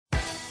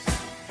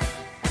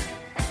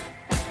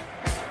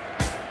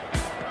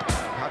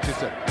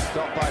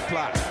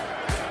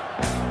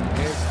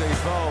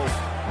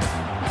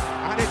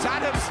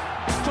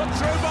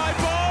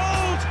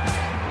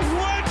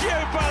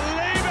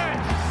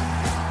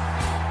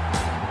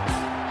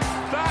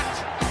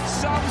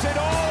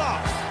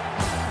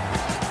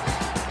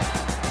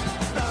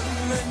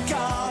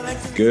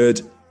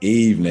Good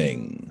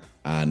evening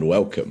and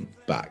welcome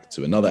back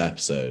to another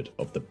episode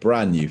of the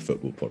brand new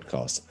football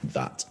podcast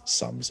that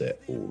sums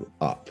it all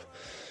up.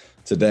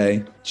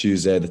 Today,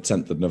 Tuesday the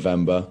 10th of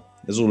November,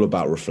 is all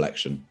about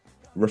reflection.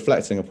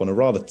 Reflecting upon a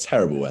rather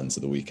terrible end to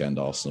the weekend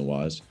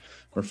Arsenal-wise.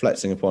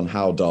 Reflecting upon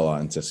how dull I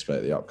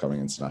anticipate the upcoming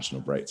international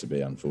break to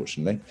be,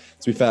 unfortunately.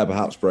 To be fair,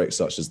 perhaps breaks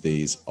such as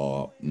these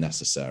are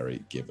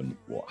necessary given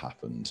what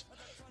happened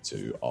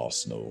to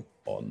Arsenal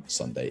on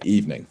Sunday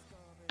evening.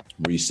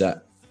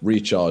 Reset,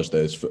 recharge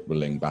those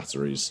footballing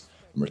batteries,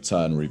 and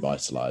return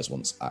revitalised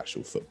once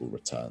actual football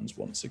returns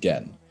once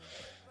again.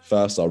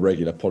 First, our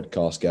regular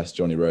podcast guest,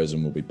 Johnny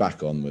Rosen, will be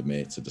back on with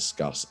me to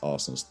discuss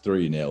Arsenal's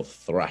 3-0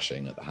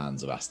 thrashing at the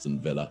hands of Aston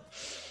Villa.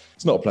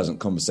 It's not a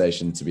pleasant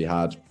conversation to be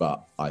had,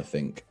 but I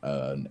think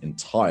an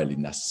entirely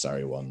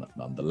necessary one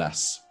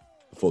nonetheless.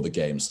 Before the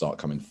games start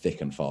coming thick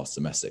and fast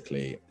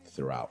domestically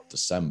throughout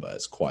December,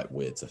 it's quite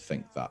weird to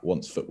think that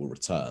once football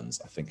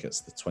returns, I think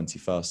it's the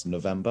 21st of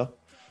November,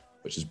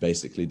 which is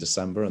basically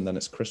December, and then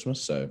it's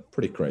Christmas, so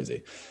pretty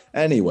crazy.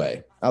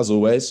 Anyway, as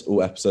always,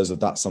 all episodes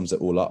of That Sums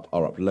It All Up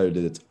are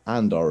uploaded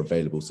and are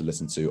available to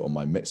listen to on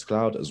my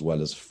Mixcloud, as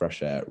well as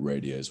Fresh Air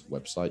Radio's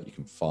website. You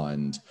can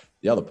find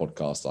the other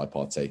podcast I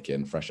partake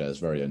in, Fresh Air's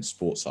very own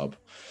Sports Hub,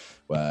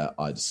 where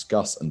I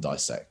discuss and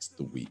dissect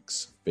the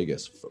week's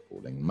biggest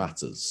footballing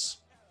matters.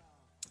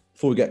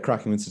 Before we get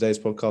cracking with today's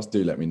podcast,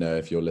 do let me know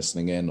if you're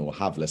listening in or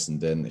have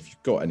listened in. If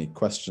you've got any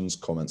questions,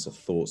 comments or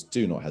thoughts,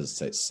 do not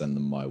hesitate to send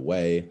them my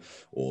way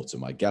or to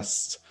my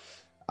guest,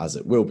 as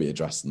it will be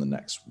addressed in the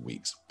next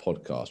week's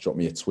podcast. Drop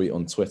me a tweet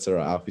on Twitter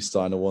at Alfie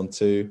Steiner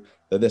 12.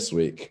 Though this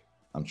week,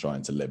 I'm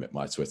trying to limit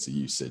my Twitter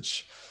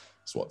usage.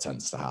 It's what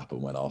tends to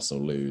happen when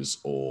Arsenal lose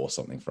or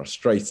something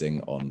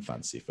frustrating on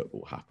fantasy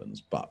football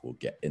happens, but we'll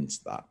get into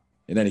that.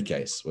 In any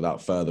case,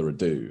 without further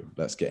ado,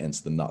 let's get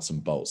into the nuts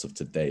and bolts of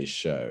today's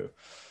show.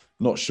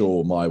 Not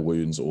sure my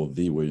wounds or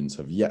the wounds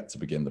have yet to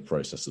begin the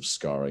process of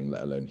scarring,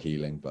 let alone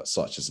healing, but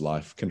such is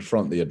life.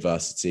 Confront the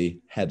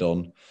adversity head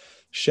on,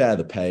 share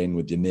the pain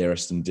with your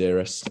nearest and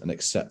dearest, and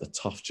accept the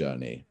tough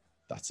journey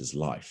that is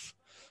life.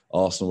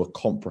 Arsenal were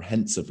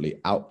comprehensively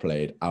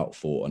outplayed,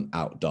 outfought and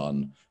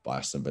outdone by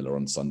Aston Villa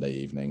on Sunday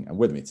evening. And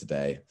with me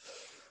today,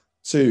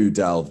 to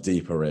delve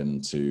deeper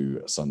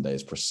into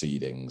Sunday's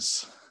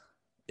proceedings,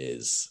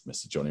 is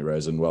Mr. Johnny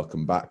Rosen.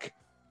 Welcome back,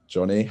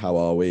 Johnny. How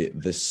are we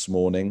this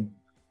morning?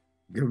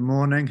 Good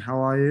morning. How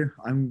are you?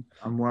 I'm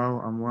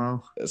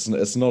well.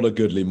 It's not a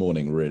goodly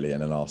morning, really,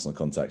 in an Arsenal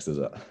context, is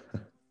it?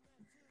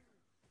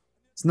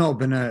 It's not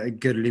been a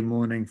goodly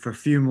morning for a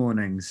few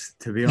mornings,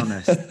 to be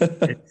honest.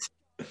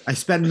 I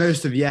spent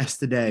most of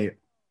yesterday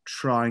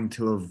trying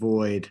to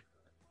avoid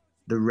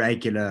the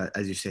regular,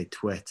 as you say,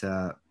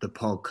 Twitter, the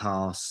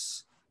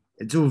podcasts.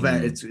 It's all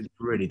it's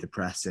really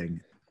depressing.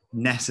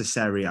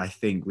 Necessary, I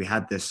think. We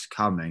had this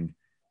coming.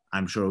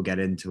 I'm sure we'll get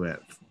into it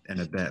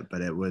in a bit,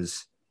 but it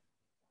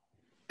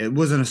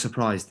wasn't a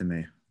surprise to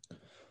me.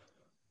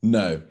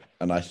 No,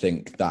 and I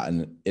think that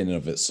in and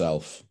of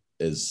itself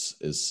is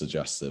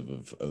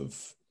suggestive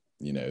of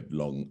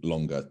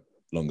longer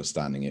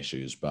standing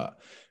issues. But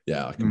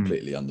yeah, I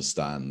completely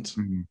understand.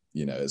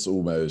 It's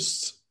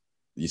almost,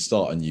 you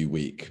start a new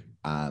week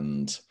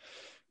and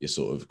you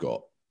sort of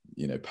got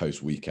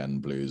post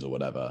weekend blues or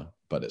whatever,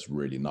 but it's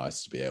really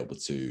nice to be able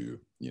to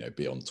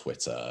be on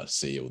Twitter,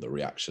 see all the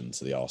reaction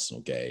to the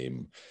Arsenal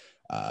game,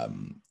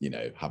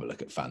 have a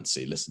look at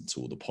fantasy, listen to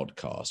all the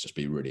podcasts, just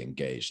be really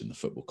engaged in the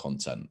football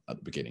content at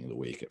the beginning of the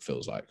week. It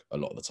feels like a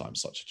lot of the time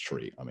such a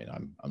treat. I mean,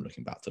 I'm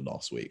looking back to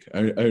last week.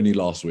 Only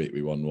last week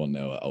we won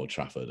 1-0 at Old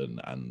Trafford,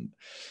 and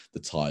the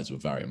Tides were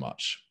very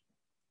much,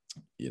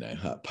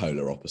 at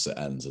polar opposite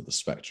ends of the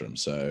spectrum.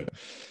 So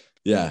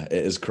yeah,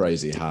 it is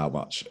crazy how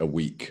much a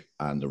week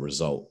and a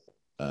result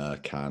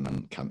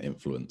can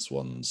influence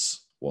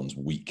one's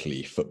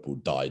weekly football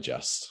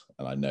digest.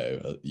 And I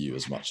know you,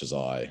 as much as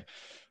I,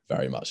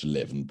 very much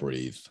live and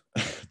breathe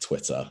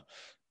Twitter,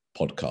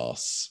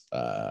 podcasts,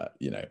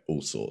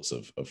 all sorts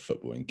of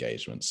football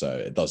engagement. So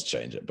it does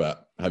change it.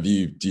 But do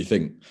you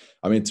think,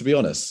 to be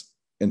honest,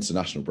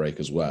 international break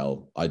as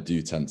well, I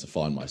do tend to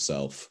find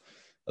myself,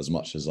 as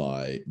much as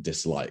I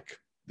dislike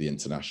the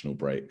international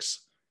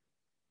breaks,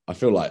 I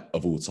feel like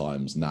of all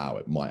times now,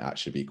 it might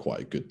actually be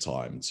quite a good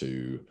time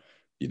to,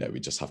 we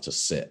just have to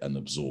sit and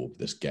absorb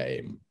this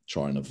game,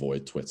 try and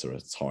avoid Twitter a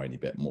tiny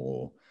bit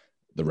more.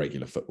 The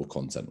regular football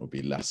content would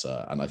be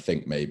lesser. And I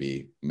think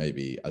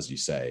maybe, as you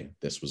say,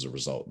 this was a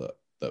result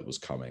that was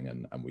coming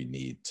and we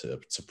need to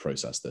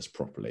process this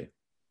properly.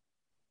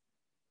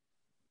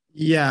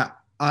 Yeah,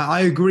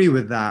 I agree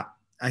with that.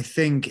 I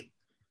think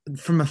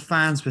from a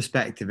fan's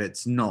perspective,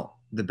 it's not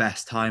the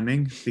best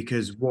timing,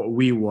 because what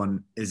we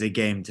want is a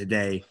game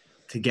today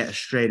to get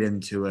straight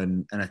into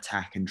an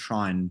attack and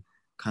try and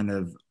kind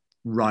of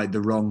right the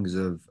wrongs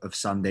of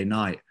Sunday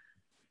night.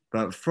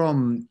 But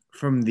from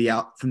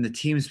the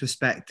team's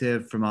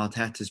perspective, from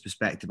Arteta's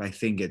perspective, I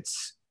think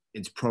it's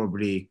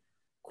probably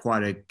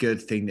quite a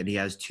good thing that he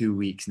has 2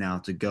 weeks now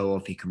to go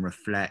off. He can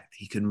reflect.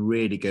 He can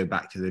really go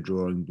back to the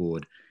drawing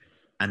board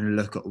and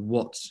look at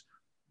what's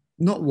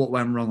not what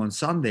went wrong on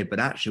Sunday, but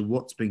actually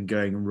what's been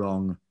going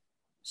wrong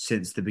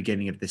since the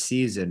beginning of the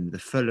season. The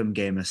Fulham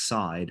game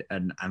aside,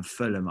 and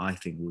Fulham, I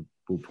think,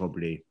 will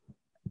probably,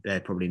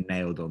 they're probably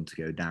nailed on to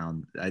go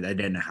down. I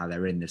don't know how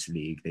they're in this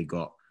league. They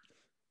got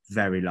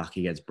very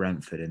lucky against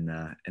Brentford in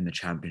the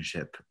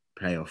Championship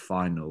playoff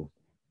final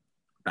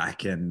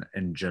back in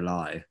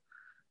July,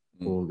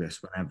 August,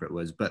 whenever it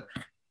was. But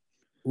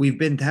we've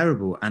been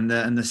terrible, and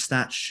the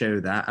stats show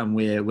that. And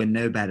we're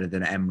no better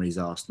than Emery's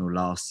Arsenal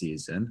last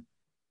season.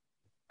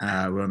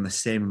 We're on the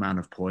same amount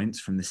of points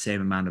from the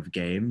same amount of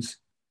games.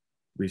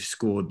 We've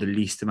scored the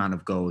least amount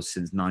of goals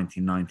since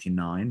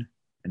 1999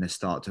 in a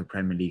start to a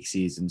Premier League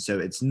season. So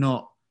it's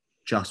not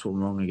just what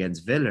went wrong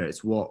against Villa.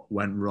 It's what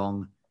went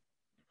wrong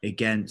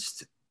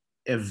against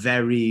a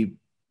very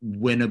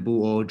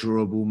winnable or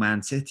drawable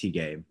Man City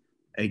game,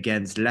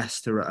 against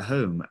Leicester at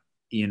home.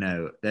 You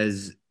know,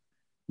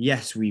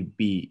 yes, we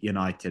beat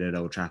United at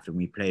Old Trafford and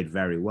we played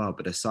very well.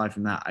 But aside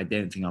from that, I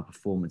don't think our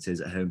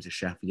performances at home to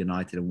Sheffield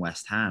United and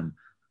West Ham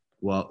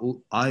were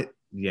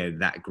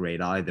that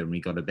great either. And we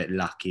got a bit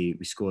lucky.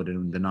 We scored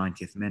in the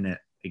 90th minute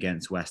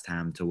against West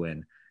Ham to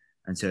win.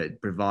 And so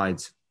it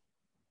provides,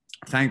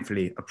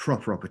 thankfully, a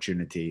proper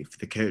opportunity for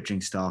the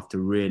coaching staff to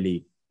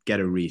really get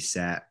a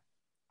reset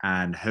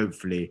and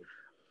hopefully,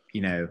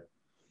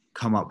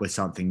 come up with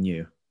something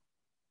new.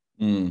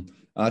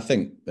 I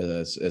think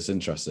it's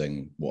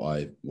interesting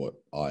what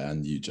I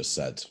and you just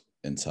said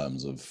in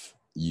terms of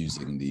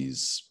using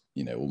these,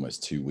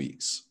 almost 2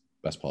 weeks,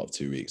 best part of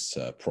 2 weeks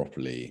to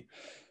properly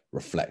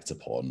reflect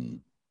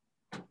upon,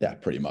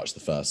 pretty much the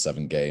first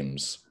 7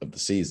 games of the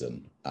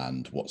season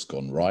and what's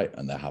gone right.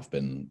 And there have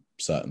been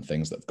certain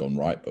things that have gone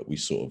right, but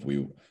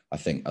I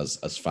think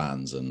as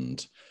fans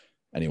and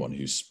anyone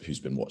who's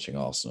been watching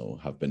Arsenal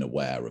have been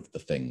aware of the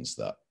things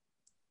that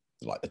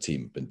like the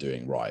team have been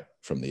doing right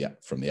from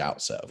the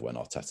outset of when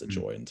Arteta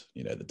joined.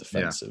 The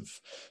defensive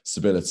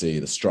stability,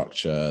 the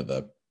structure,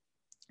 the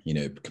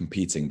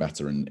competing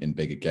better in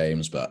bigger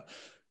games. But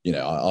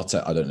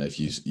Arteta, I don't know if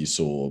you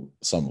saw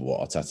some of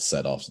what Arteta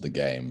said after the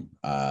game,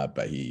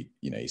 but he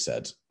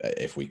said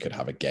if we could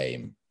have a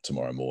game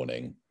tomorrow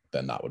morning,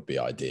 then that would be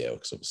ideal,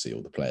 because obviously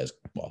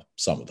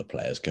some of the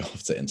players go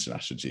off to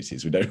international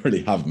duties. We don't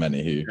really have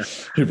many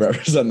who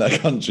represent their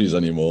countries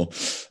anymore.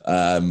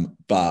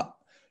 But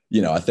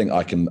I think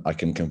I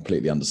can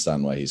completely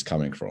understand where he's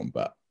coming from.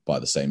 But by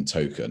the same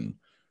token,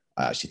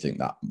 I actually think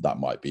that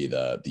might be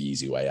the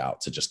easy way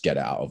out, to just get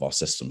it out of our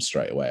system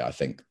straight away. I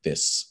think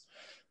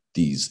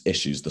these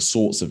issues, the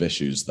sorts of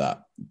issues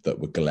that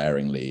were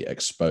glaringly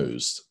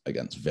exposed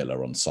against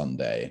Villa on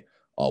Sunday,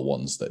 are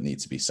ones that need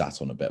to be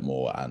sat on a bit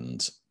more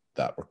and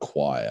that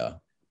require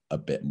a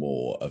bit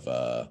more of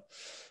a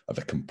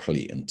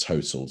complete and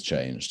total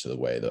change to the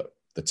way that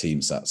the team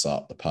sets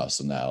up, the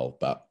personnel.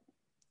 But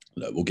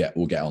look,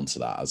 we'll get onto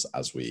that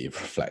as we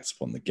reflect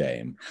upon the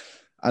game.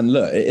 And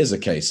look, it is a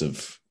case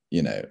of,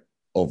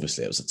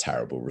 obviously it was a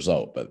terrible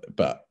result,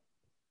 but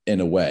in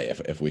a way,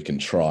 if we can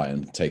try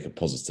and take a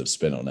positive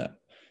spin on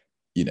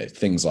it,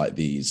 things like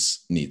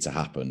these need to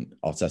happen.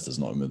 Arteta's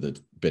not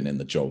been in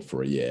the job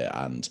for a year,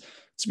 and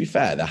to be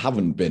fair, there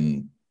haven't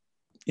been,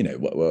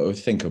 we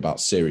think about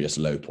serious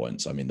low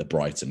points. I mean, the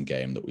Brighton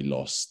game that we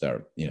lost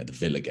there, the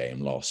Villa game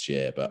last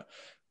year, but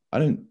I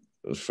don't,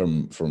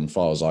 from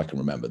far as I can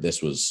remember,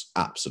 this was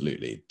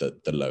absolutely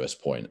the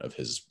lowest point of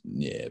his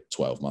near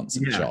 12 months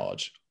in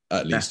charge,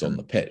 at least on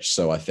the pitch.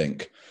 So I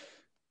think,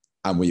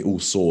 and we all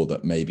saw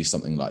that maybe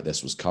something like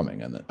this was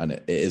coming, and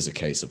it is a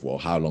case of, well,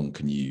 how long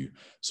can you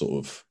sort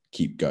of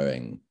keep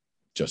going,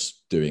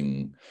 just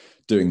doing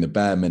the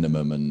bare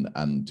minimum,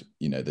 and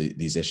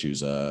these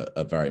issues are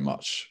very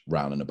much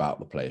round and about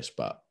the place.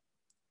 But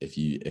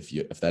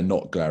if they're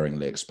not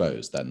glaringly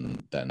exposed,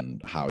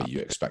 then how are you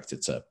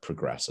expected to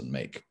progress and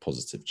make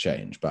positive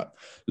change? But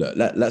look,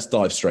 let's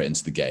dive straight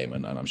into the game,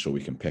 and I'm sure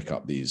we can pick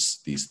up these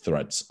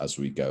threads as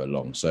we go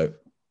along. So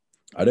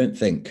I don't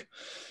think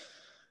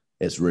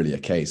it's really a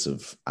case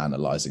of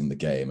analysing the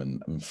game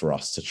and for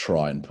us to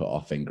try and put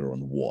our finger on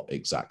what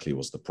exactly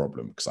was the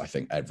problem, because I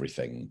think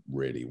everything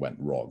really went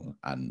wrong.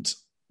 And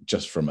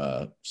just from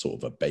a sort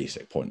of a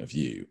basic point of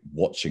view,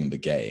 watching the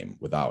game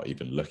without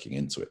even looking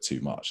into it too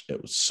much, it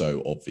was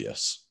so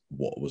obvious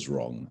what was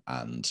wrong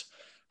and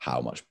how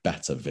much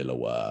better Villa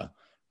were,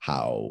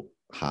 how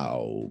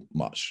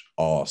much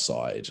our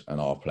side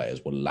and our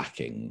players were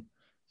lacking,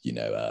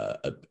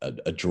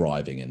 a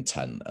driving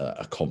intent,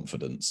 a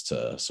confidence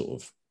to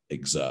sort of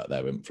exert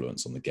their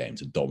influence on the game,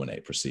 to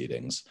dominate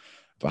proceedings.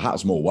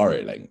 Perhaps more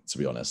worrying, to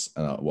be honest,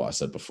 and what I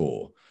said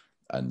before,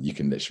 and you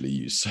can literally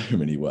use so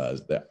many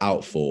words, they're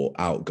outfought,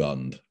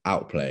 outgunned,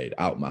 outplayed,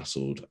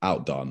 outmuscled,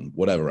 outdone,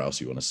 whatever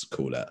else you want to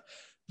call it.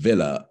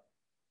 Villa,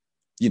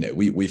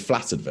 we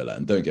flattered Villa,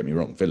 and don't get me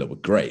wrong, Villa were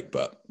great,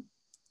 but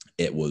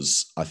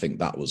I think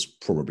that was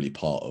probably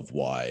part of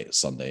why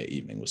Sunday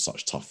evening was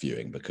such tough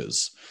viewing,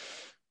 because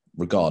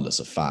regardless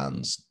of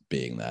fans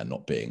being there,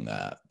 not being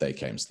there, they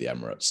came to the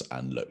Emirates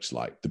and looked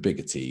like the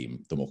bigger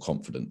team, the more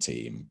confident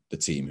team, the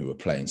team who were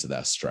playing to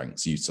their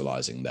strengths,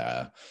 utilising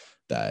their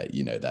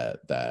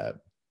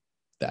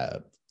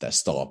their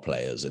star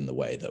players in the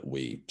way that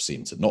we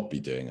seem to not be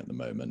doing at the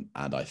moment.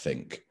 And I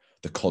think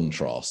the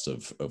contrast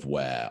of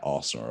where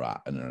Arsenal are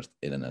at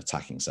in an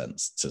attacking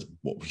sense to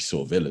what we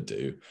saw Villa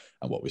do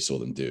and what we saw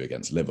them do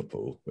against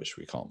Liverpool, which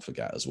we can't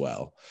forget as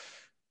well.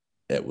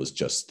 It was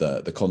just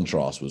the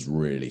contrast was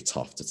really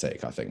tough to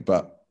take, I think.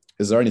 But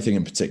is there anything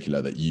in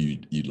particular that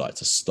you'd like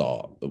to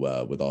start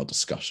with our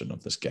discussion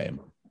of this game?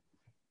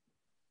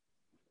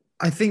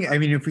 I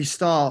mean, if we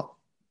start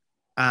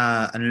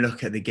and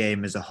look at the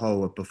game as a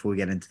whole before we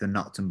get into the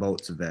nuts and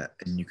bolts of it,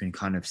 and you can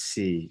kind of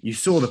see, you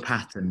saw the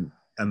pattern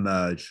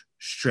emerge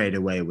straight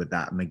away with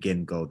that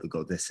McGinn goal that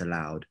got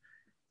disallowed.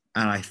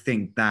 And I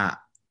think that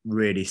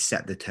really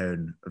set the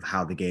tone of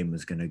how the game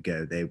was going to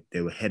go.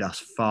 They would hit us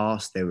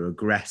fast, they were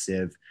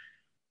aggressive.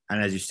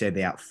 And as you say,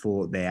 they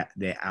outfought, they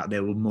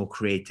were more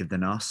creative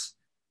than us.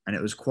 And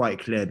it was quite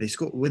clear. They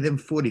scored within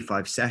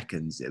 45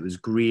 seconds. It was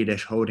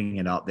Grealish holding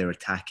it up. They were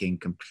attacking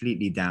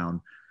completely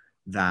down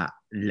that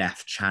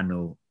left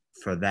channel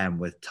for them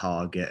with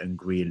Target and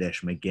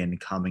Grealish, McGinn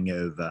coming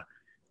over.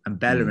 And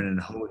Bellerin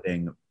and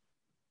Holding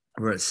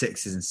were at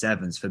sixes and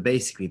sevens for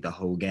basically the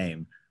whole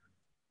game.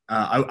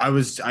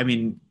 I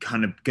mean,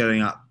 kind of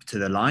going up to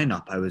the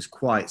lineup, I was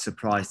quite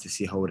surprised to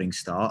see Holding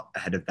start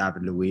ahead of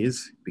David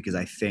Luiz, because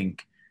I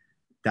think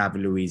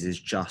David Luiz is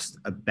just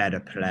a better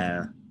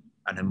player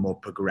and a more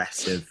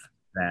progressive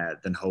player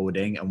than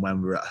Holding. And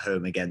when we're at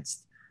home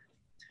against,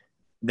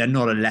 they're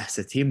not a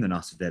lesser team than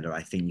us, Villa.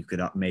 I think you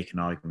could make an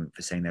argument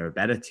for saying they're a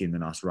better team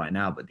than us right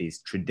now, but these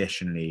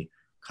traditionally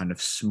kind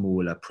of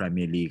smaller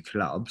Premier League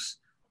clubs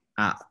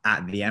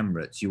at the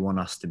Emirates, you want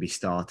us to be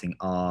starting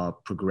our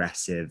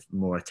progressive,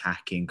 more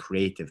attacking,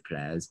 creative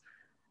players.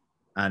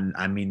 And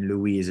I mean,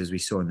 Luiz, as we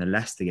saw in the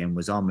Leicester game,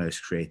 was our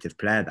most creative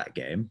player that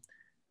game.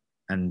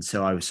 And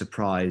so I was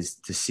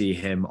surprised to see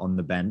him on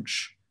the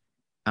bench.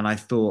 And I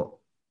thought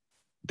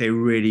they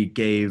really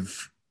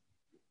gave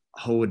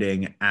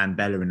Holding and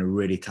Bellerin a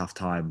really tough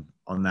time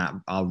on that,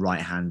 our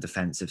right-hand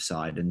defensive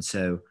side. And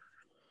so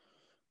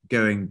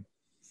going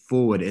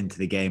forward into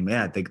the game,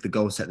 the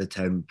goal set the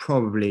tone.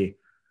 Probably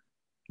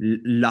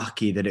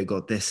lucky that it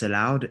got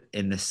disallowed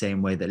in the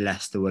same way that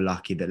Leicester were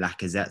lucky that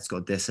Lacazette's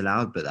got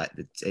disallowed, but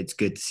it's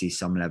good to see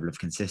some level of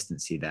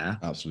consistency there.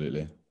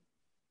 Absolutely.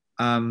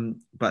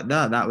 But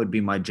that would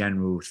be my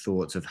general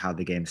thoughts of how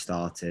the game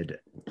started.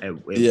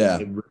 It really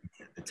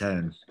set the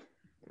tone.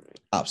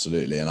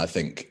 Absolutely. And I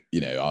think,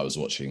 I was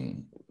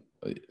watching,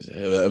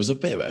 it was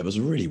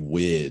a really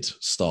weird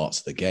start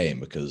to the game,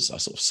 because I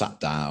sort of sat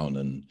down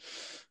and,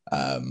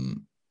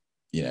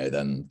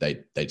 then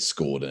they'd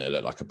scored and it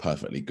looked like a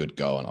perfectly good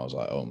goal. And I was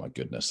like, oh my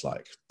goodness,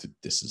 like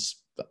this is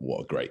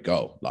what a great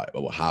goal. Like,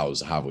 how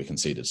have we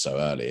conceded so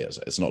early?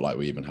 It's not like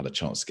we even had a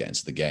chance to get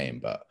into the game,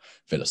 but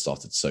Villa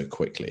started so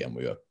quickly and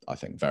we were, I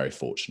think, very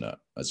fortunate.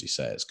 As you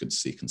say, it's good to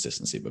see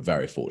consistency, but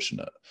very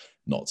fortunate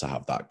not to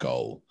have that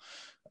goal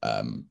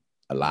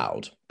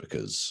allowed,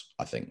 because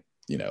I think,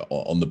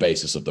 on the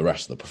basis of the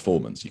rest of the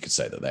performance, you could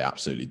say that they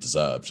absolutely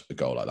deserved a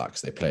goal like that,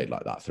 because they played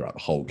like that throughout the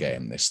whole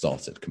game. They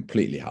started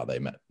completely how they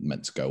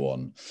meant to go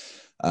on.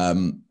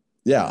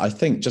 I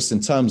think just in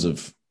terms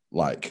of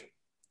like,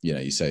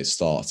 you say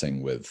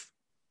starting with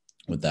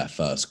their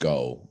first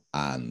goal,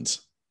 and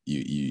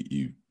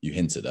you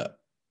hinted at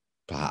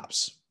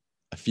perhaps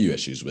a few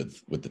issues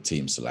with the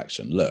team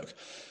selection. Look,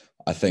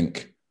 I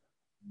think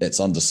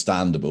it's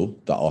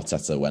understandable that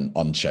Arteta went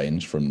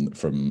unchanged from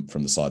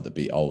the side that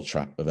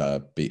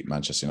beat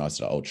Manchester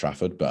United at Old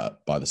Trafford,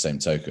 but by the same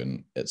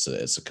token, it's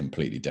a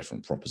completely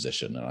different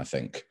proposition. And I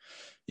think,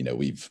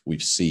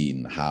 we've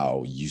seen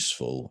how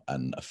useful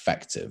and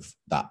effective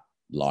that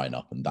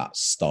lineup and that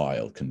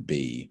style can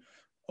be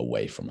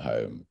away from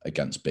home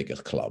against bigger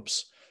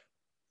clubs.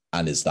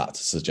 And is that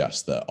to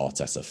suggest that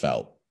Arteta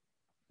felt,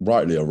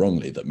 rightly or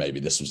wrongly, that maybe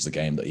this was the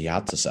game that he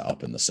had to set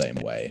up in the same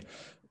way,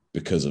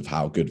 because of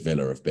how good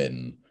Villa have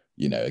been,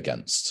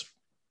 against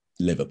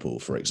Liverpool,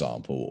 for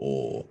example,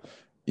 or,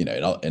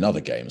 in other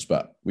games.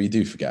 But we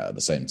do forget at the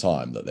same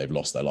time that they've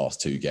lost their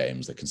last two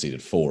games. They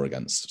conceded 4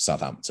 against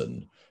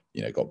Southampton,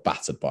 got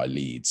battered by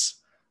Leeds.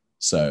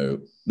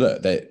 So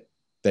look,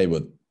 they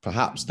were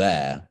perhaps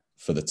there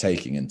for the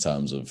taking in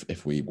terms of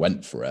if we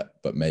went for it,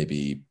 but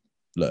maybe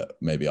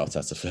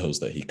Arteta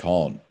feels that he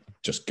can't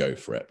just go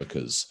for it,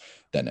 because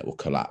then it will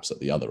collapse at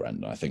the other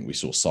end. And I think we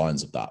saw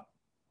signs of that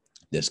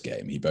this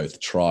game. He both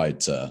tried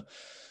to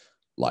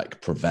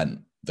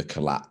prevent the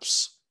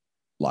collapse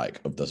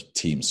of the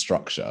team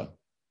structure,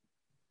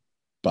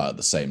 but at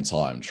the same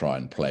time try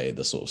and play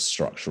the sort of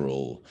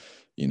structural,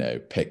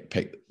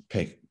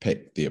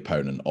 pick the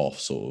opponent off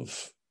sort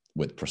of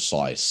with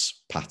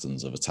precise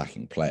patterns of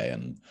attacking play,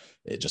 and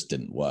it just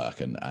didn't work.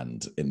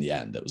 And in the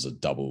end, it was a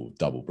double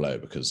blow,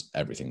 because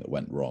everything that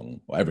went wrong,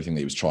 or everything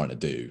that he was trying to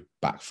do,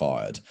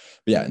 backfired.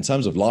 But yeah, in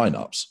terms of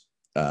lineups,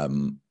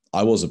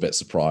 I was a bit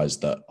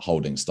surprised that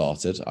Holding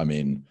started. I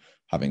mean,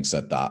 having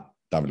said that,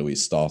 David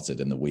Luiz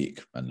started in the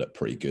week and looked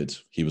pretty good.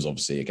 He was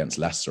obviously against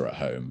Leicester at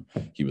home.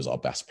 He was our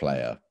best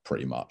player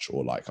pretty much,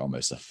 or our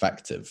most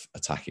effective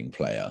attacking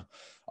player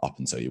up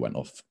until he went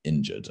off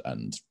injured.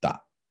 And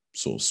that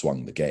sort of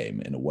swung the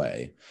game in a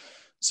way.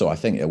 So I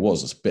think it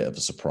was a bit of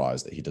a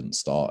surprise that he didn't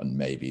start, and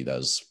maybe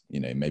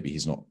maybe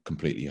he's not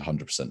completely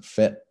 100%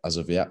 fit as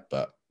of yet.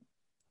 But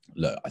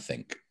look, I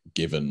think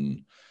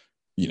given,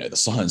 the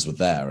signs were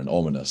there and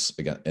ominous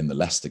again in the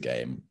Leicester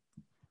game,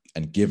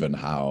 and given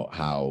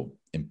how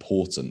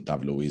important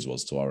David Luiz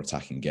was to our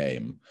attacking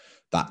game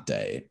that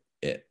day,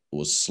 it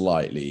was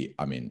slightly,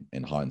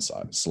 in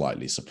hindsight,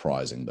 slightly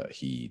surprising that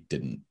he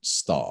didn't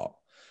start.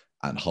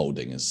 And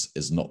Holding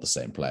is not the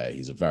same player.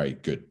 He's a very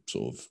good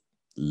sort of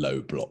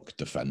low block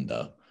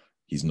defender.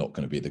 He's not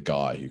going to be the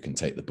guy who can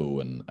take the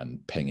ball and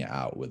ping it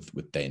out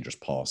with dangerous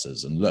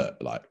passes. And look,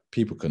 like,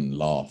 people can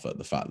laugh at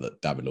the fact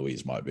that David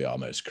Luiz might be our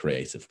most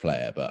creative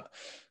player, but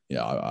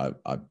I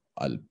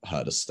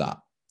heard a stat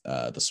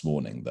this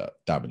morning that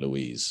David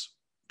Luiz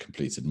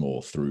completed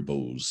more through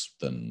balls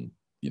than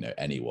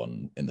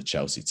anyone in the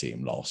Chelsea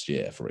team last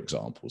year, for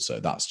example. So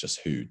that's just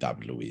who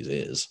David Luiz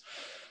is.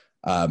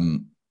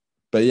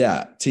 But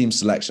yeah, team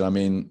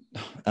selection.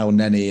 El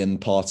Neni and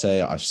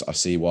Partey, I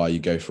see why you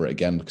go for it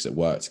again, because it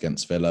worked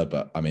against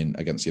Villa,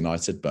 against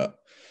United. But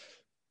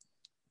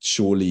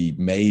surely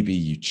maybe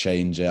you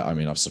change it.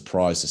 I'm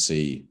surprised to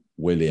see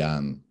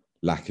Willian,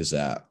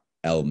 Lacazette,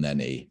 El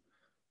Neni,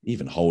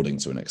 even Holding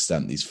to an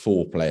extent. These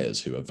 4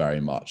 players who are very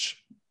much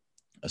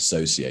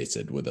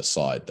associated with a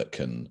side that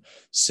can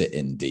sit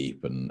in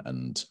deep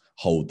and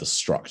hold the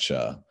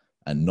structure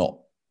and not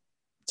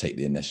take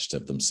the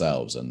initiative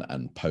themselves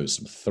and pose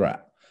some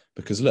threat.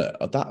 Because look,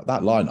 at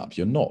that lineup,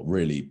 you're not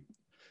really,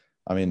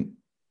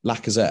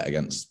 Lacazette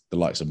against the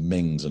likes of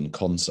Mings and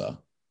Konsa,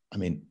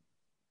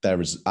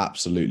 there is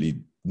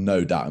absolutely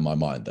no doubt in my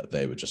mind that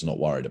they were just not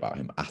worried about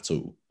him at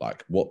all.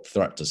 Like, what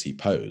threat does he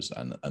pose?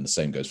 And the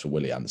same goes for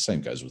Willian, the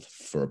same goes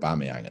for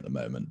Aubameyang at the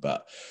moment.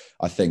 But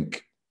I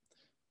think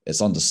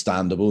it's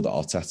understandable that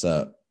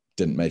Arteta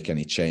didn't make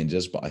any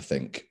changes, but I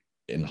think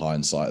in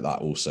hindsight that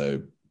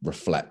also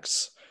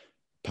reflects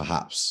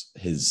perhaps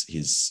he's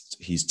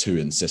too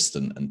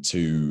insistent and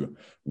too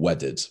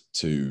wedded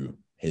to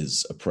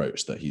his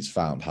approach that he's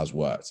found has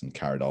worked and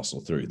carried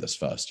Arsenal through this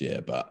first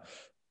year. But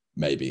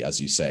maybe,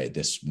 as you say,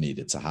 this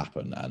needed to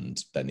happen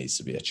and there needs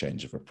to be a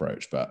change of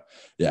approach. But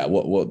yeah,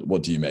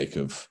 what do you make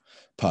of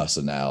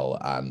personnel?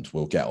 And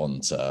we'll get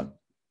on to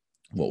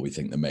what we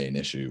think the main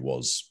issue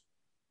was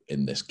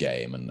in this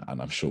game, and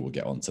I'm sure we'll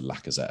get on to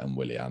Lacazette and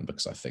Willian,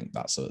 because I think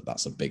that's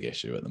a big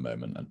issue at the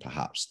moment, and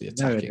perhaps the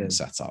attacking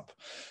setup.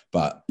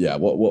 But yeah,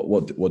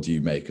 what do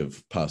you make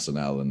of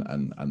personnel and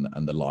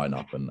the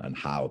lineup and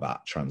how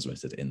that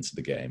transmitted into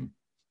the game?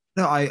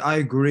 No, I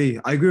agree.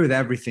 I agree with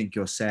everything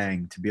you're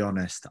saying, to be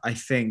honest. I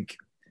think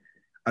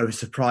I was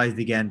surprised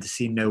again to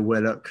see no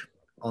Willock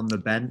on the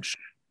bench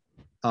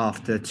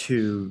after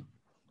two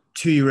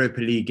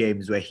Europa League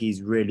games where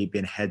he's really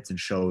been heads and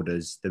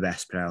shoulders the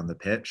best player on the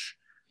pitch,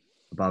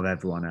 above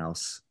everyone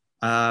else.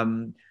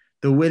 The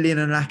Willian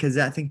and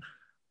Lacazette thing,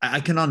 I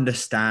can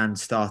understand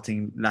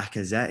starting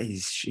Lacazette.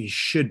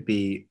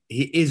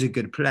 He is a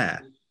good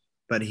player,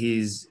 but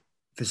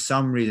for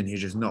some reason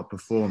he's just not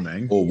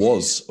performing. Or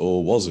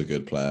was a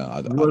good player.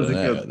 I don't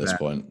know at this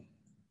point.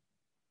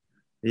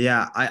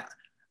 Yeah, I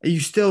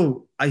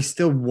still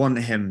want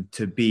him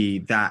to be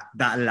that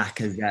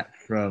Lacazette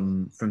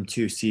from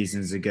 2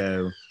 seasons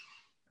ago,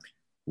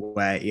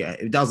 where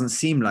it doesn't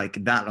seem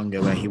like that long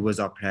ago, where he was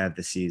our player of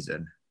the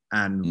season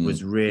and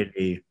was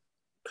really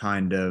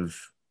kind of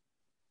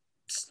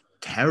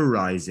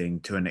terrorizing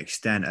to an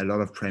extent a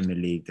lot of Premier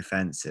League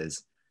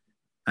defenses.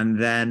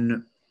 And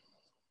then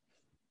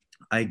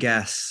I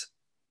guess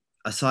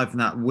aside from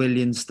that,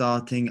 Willian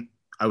starting,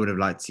 I would have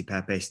liked to see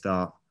Pepe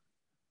start.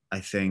 I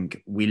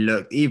think we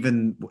looked,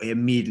 even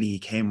immediately he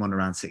came on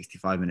around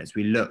 65 minutes,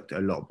 we looked a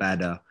lot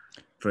better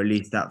for at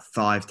least that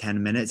 5-10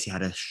 minutes. He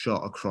had a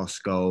shot across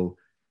goal,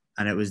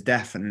 and it was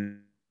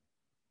definitely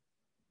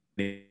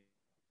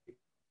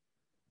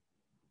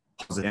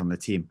positive on the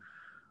team.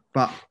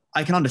 But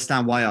I can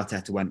understand why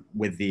Arteta went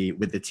with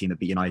the team that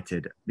beat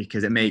United,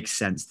 because it makes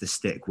sense to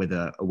stick with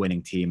a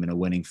winning team and a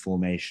winning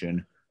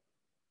formation.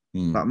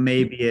 But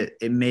maybe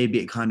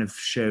it kind of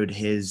showed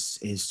his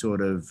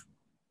sort of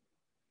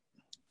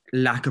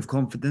lack of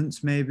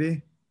confidence,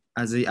 maybe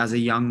as a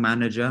young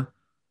manager.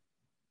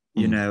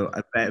 You know,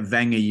 I bet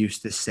Wenger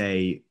used to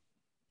say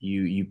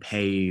you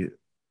pay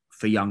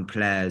for young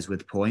players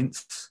with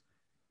points,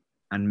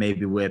 and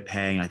maybe we're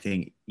paying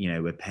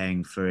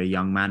for a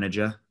young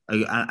manager,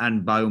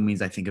 and by all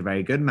means I think a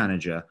very good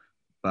manager,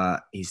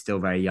 but he's still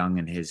very young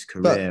in his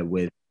career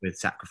with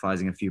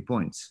sacrificing a few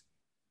points.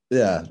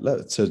 Yeah,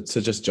 to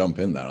just jump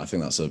in there, I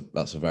think that's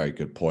a very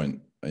good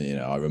point.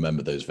 I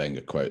remember those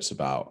Wenger quotes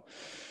about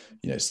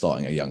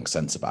starting a young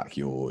centre back.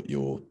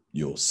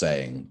 You're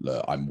saying,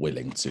 look, I'm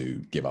willing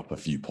to give up a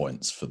few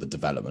points for the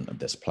development of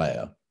this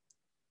player.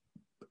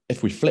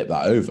 If we flip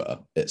that over,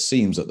 it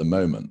seems at the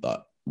moment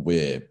that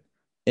we're,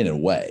 in a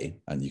way,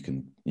 and you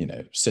can,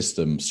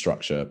 system,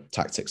 structure,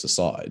 tactics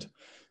aside,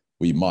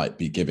 we might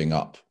be giving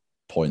up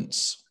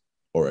points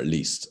or at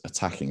least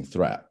attacking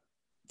threat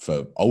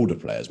for older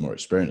players, more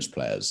experienced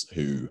players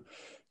who,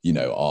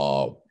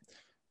 are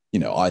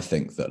I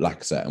think that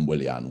Lacazette and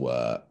Willian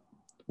were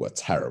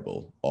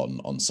terrible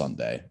on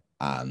Sunday,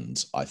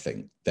 and I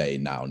think they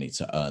now need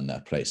to earn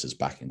their places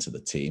back into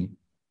the team.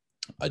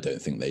 I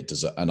don't think they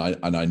deserve, and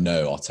I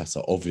know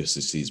Arteta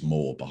obviously sees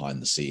more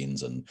behind the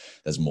scenes, and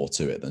there's more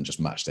to it than just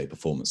match day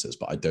performances.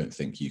 But I don't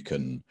think you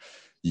can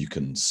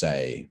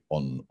say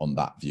on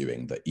that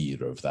viewing that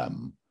either of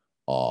them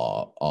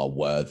are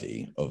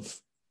worthy of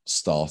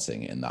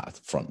starting in that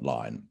front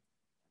line.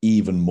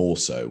 Even more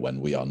so when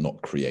we are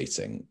not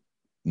creating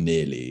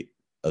nearly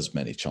as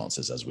many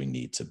chances as we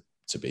need to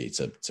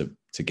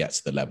get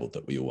to the level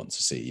that we all want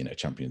to see.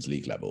 Champions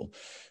League level.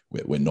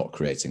 We're not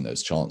creating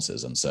those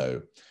chances, and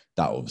so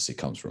that obviously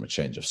comes from a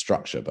change of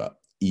structure. But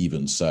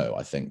even so,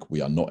 I think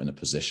we are not in a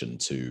position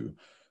to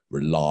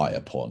rely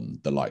upon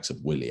the likes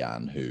of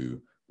Willian, who,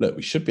 look,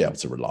 we should be able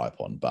to rely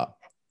upon. But,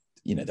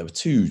 there were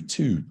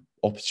two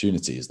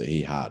opportunities that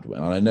he had.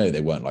 And I know they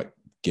weren't like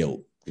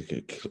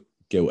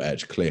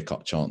gilt-edged,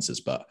 clear-cut chances,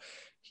 but,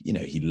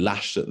 he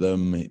lashed at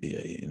them.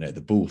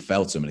 The ball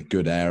fell to him in a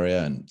good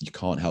area, and you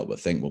can't help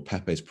but think, well,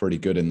 Pepe's pretty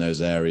good in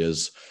those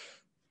areas.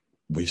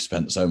 We've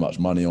spent so much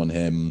money on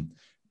him.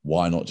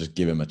 Why not just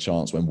give him a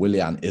chance when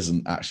Willian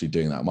isn't actually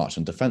doing that much?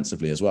 And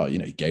defensively as well,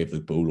 he gave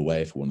the ball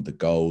away for one of the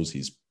goals.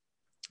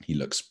 He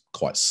looks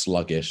quite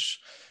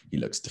sluggish. He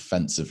looks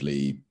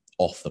defensively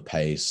off the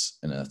pace.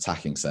 In an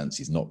attacking sense,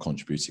 he's not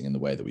contributing in the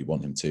way that we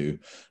want him to.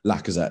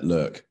 Lacazette,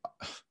 look,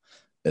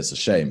 it's a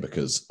shame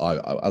because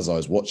as I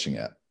was watching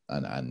it,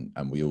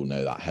 and we all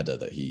know that header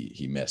that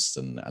he missed,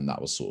 and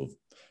that was sort of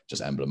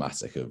just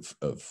emblematic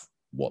of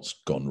what's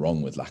gone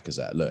wrong with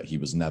Lacazette. Look, he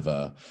was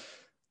never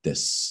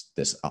this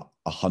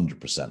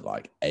 100%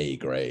 like A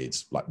grade,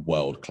 like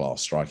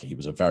world-class striker. He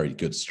was a very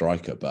good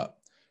striker, but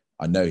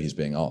I know he's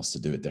being asked to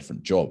do a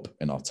different job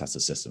in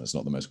Arteta's system. It's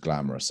not the most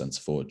glamorous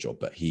centre-forward job,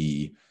 but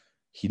he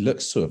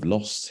looks to have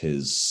lost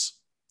his,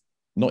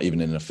 not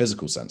even in a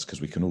physical sense,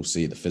 because we can all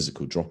see the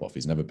physical drop-off.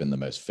 He's never been the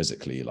most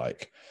physically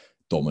like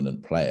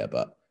dominant player,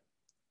 but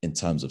in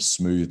terms of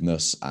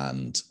smoothness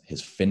and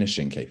his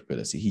finishing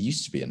capability, he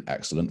used to be an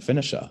excellent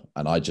finisher.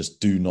 And I just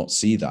do not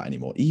see that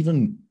anymore.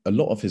 Even a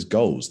lot of his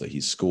goals that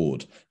he's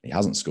scored, he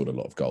hasn't scored a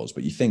lot of goals,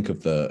 but you think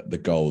of the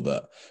goal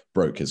that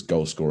broke his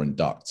goal scoring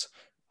duct.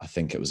 I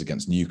think it was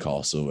against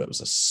Newcastle. It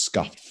was a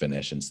scuffed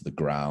finish into the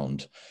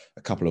ground.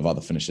 A couple of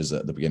other finishes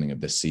at the beginning of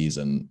this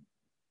season,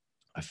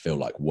 I feel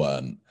like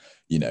weren't,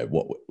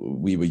 what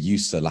we were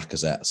used to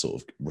Lacazette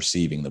sort of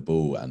receiving the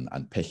ball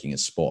and picking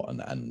his spot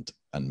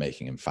and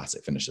making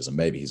emphatic finishes. And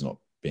maybe he's not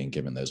being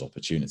given those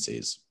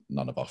opportunities.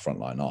 None of our front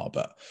line are,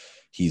 but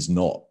he's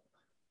not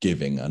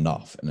giving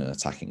enough in an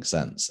attacking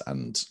sense.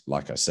 And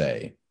like I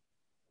say,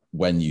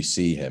 when you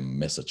see him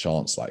miss a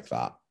chance like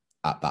that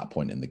at that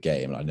point in the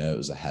game, and I know it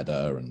was a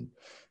header and,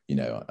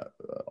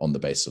 on the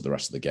basis of the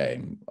rest of the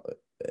game,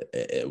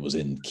 it was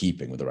in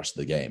keeping with the rest of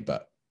the game,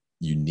 but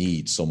you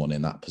need someone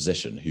in that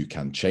position who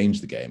can change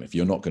the game. If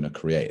you're not going to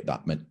create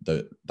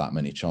that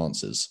many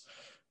chances,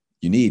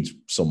 you need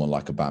someone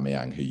like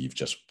Aubameyang, who you've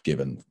just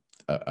given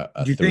a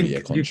 3-year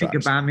contract. Do you think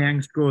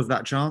Aubameyang scores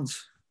that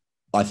chance?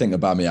 I think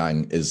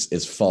Aubameyang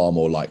is far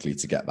more likely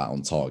to get that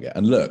on target.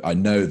 And look, I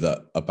know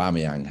that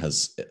Aubameyang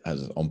has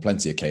on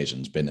plenty of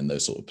occasions been in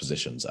those sort of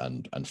positions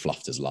and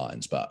fluffed his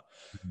lines, but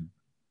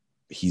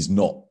he's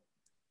not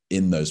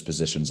in those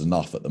positions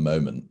enough at the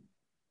moment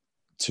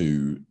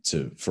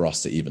for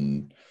us to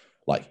even,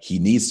 like, he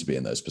needs to be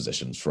in those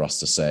positions for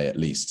us to say at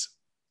least,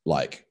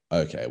 like,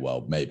 okay,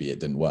 well, maybe it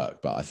didn't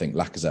work. But I think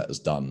Lacazette has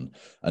done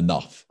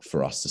enough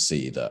for us to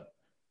see that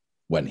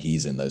when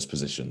he's in those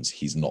positions,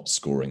 he's not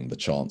scoring the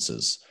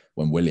chances.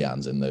 When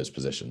Willian's in those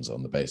positions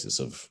on the basis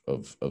of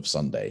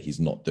Sunday, he's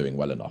not doing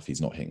well enough.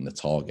 He's not hitting the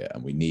target.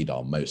 And we need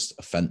our most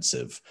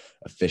offensive,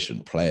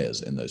 efficient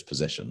players in those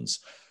positions.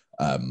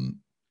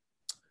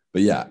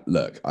 But yeah,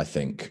 look, I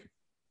think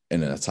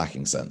in an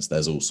attacking sense,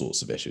 there's all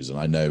sorts of issues. And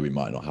I know we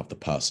might not have the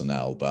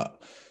personnel,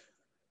 but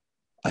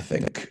I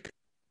think,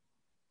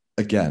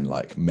 again,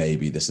 like,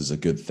 maybe this is a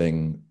good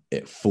thing.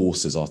 It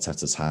forces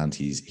Arteta's hand.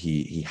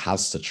 He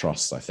has to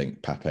trust, I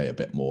think, Pepe a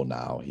bit more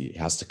now. He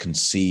has to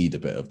concede a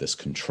bit of this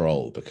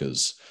control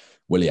because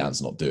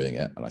Willian's not doing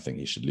it, and I think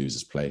he should lose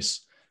his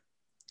place.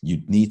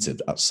 You need to,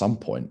 at some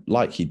point,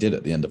 like he did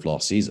at the end of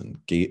last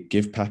season,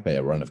 give Pepe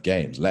a run of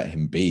games. Let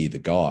him be the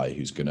guy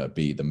who's going to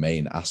be the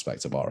main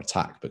aspect of our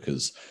attack,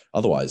 because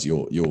otherwise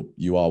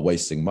you are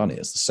wasting money.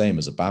 It's the same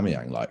as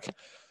Aubameyang.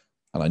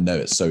 And I know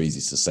it's so easy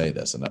to say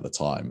this, and at the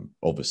time,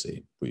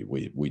 obviously,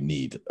 we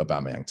need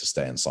Aubameyang to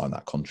stay and sign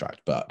that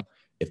contract. But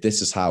if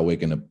this is how we're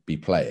going to be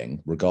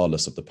playing,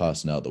 regardless of the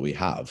personnel that we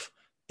have,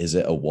 is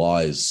it a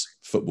wise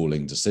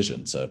footballing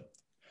decision to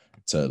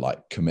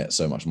like commit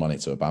so much money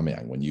to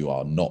Aubameyang when you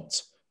are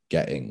not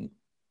getting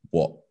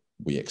what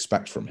we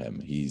expect from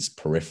him? He's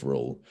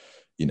peripheral,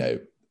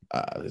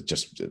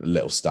 just a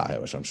little stat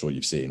here, which I'm sure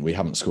you've seen. We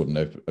haven't scored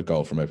a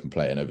goal from open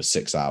play in over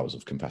 6 hours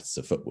of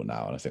competitive football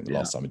now. And I think the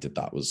last time we did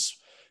that was,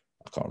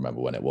 I can't remember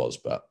when it was,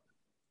 but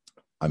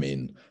I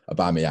mean,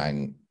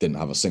 Aubameyang didn't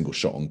have a single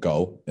shot on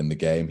goal in the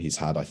game. He's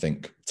had, I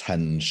think,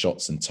 10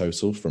 shots in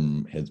total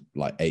from his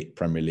 8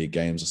 Premier League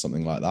games or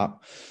something like that.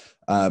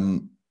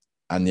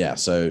 And yeah,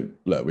 so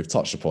look, we've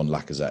touched upon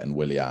Lacazette and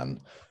Willian,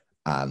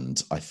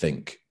 and I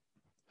think,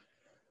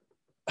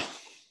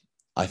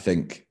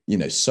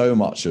 so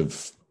much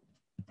of,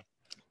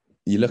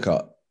 you look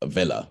at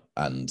Villa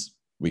and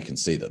we can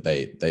see that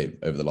they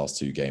over the last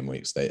 2 game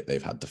weeks,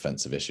 they've had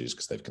defensive issues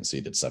because they've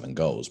conceded 7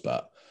 goals.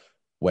 But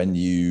when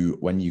you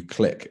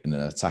click in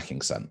an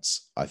attacking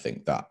sense, I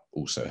think that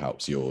also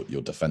helps your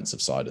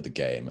defensive side of the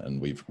game.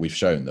 And we've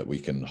shown that we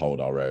can hold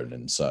our own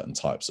in certain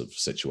types of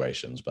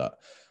situations. But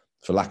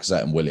for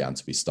Lacazette and Willian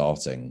to be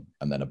starting,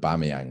 and then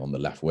Aubameyang on the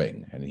left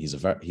wing, and he's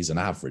an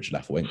average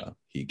left winger.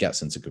 He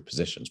gets into good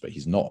positions, but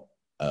he's not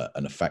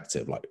an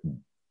effective,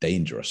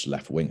 dangerous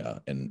left winger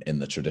in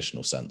the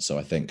traditional sense. So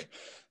I think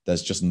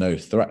there's just no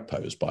threat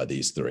posed by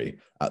these 3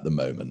 at the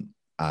moment.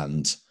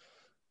 And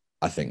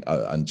I think,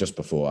 and just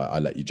before I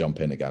let you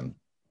jump in again,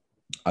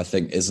 I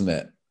think, is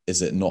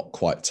it not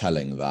quite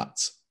telling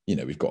that,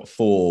 we've got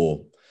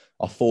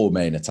our 4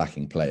 main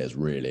attacking players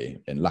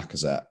really in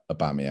Lacazette,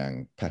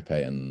 Aubameyang,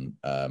 Pepe and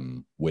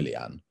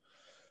Willian.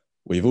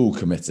 We've all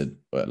committed,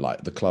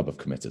 the club have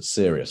committed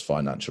serious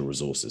financial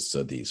resources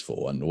to these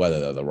 4, and whether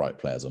they're the right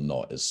players or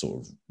not is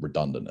sort of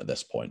redundant at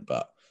this point.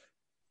 But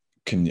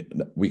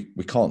we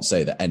can't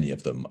say that any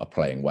of them are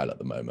playing well at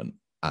the moment.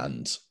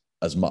 And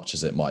as much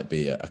as it might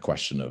be a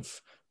question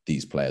of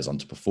these players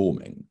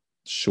underperforming,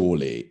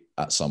 surely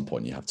at some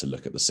point you have to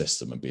look at the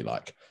system and be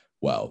like,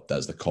 well,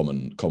 there's the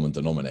common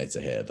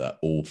denominator here that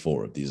all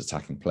 4 of these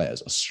attacking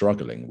players are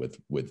struggling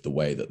with the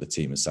way that the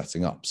team is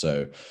setting up.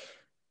 So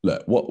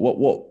look,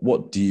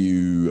 what do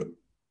you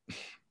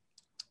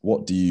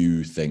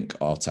think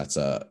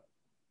Arteta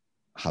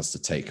has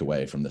to take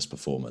away from this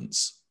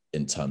performance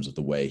in terms of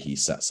the way he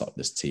sets up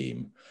this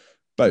team,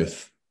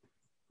 both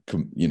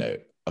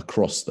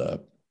across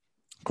the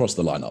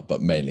lineup,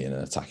 but mainly in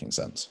an attacking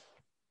sense?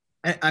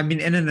 I mean,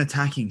 in an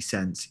attacking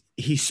sense,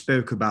 he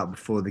spoke about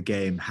before the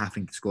game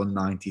having to score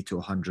 90 to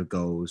 100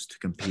 goals to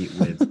compete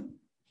with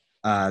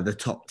the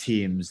top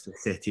teams, the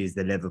Cities,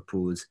 the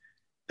Liverpools.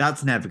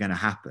 That's never going to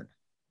happen.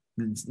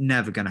 It's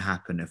never going to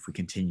happen if we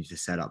continue to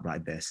set up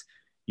like this.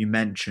 You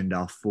mentioned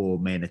our 4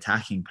 main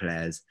attacking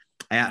players.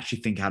 I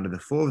actually think out of the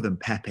 4 of them,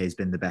 Pepe has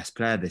been the best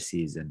player this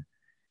season.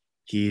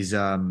 He's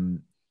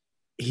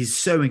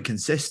so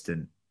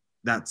inconsistent.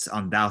 That's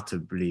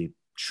undoubtedly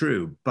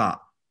true.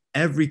 But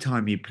every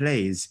time he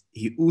plays,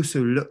 he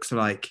also looks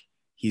like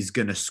he's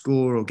going to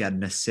score or get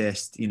an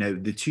assist.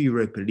 The 2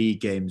 Europa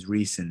League games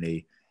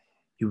recently,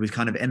 he was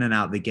kind of in and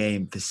out of the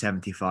game for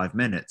 75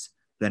 minutes,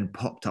 then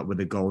popped up with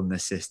a goal and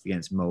assist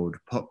against Molde,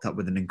 popped up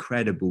with an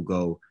incredible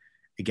goal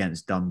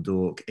against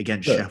Dundalk,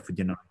 against Sheffield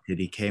United.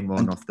 He came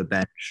on off the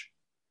bench.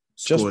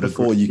 Just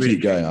before you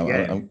keep going,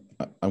 I'm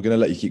going to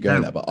let you keep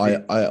going there, but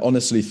I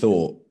honestly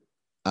thought,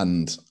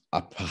 and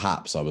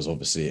perhaps I was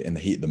obviously in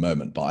the heat of the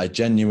moment, but I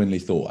genuinely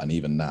thought, and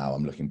even now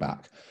I'm looking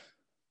back,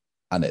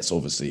 and it's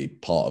obviously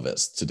part of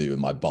it's to do with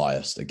my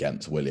bias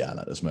against Willian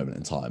at this moment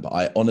in time, but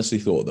I honestly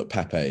thought that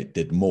Pepe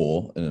did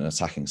more in an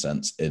attacking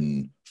sense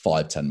in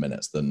 5-10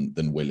 minutes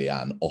than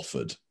Willian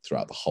offered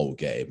throughout the whole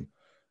game.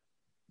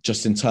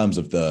 Just in terms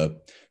of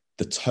the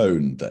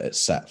tone that it's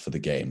set for the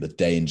game, the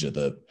danger,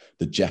 the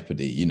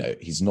jeopardy,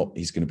 he's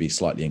going to be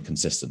slightly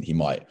inconsistent. He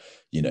might,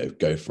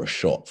 go for a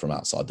shot from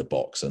outside the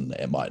box and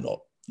it might not,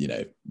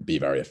 be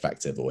very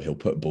effective, or he'll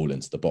put a ball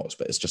into the box,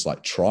 but it's just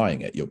like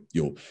trying it.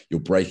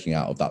 You're breaking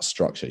out of that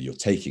structure. You're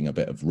taking a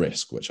bit of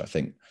risk, which I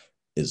think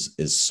is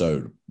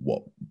so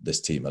what this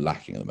team are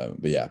lacking at the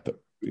moment. But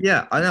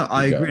yeah, I know.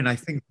 I agree. And I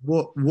think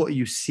what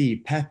you see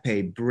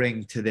Pepe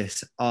bring to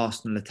this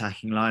Arsenal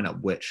attacking lineup,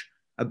 which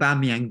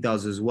Aubameyang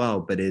does as well,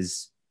 but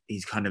he's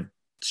kind of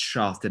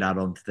shafted out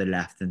onto the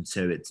left, and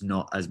so it's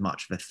not as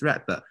much of a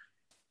threat. But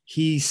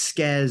he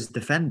scares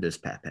defenders,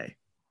 Pepe.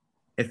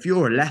 If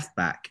you're a left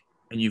back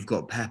and you've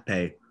got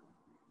Pepe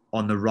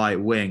on the right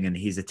wing and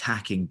he's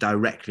attacking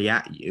directly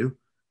at you,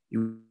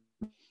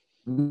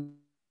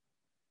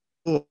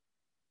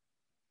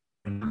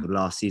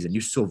 last season,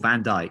 you saw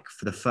Van Dijk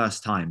for the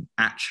first time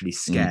actually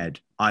scared,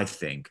 I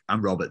think,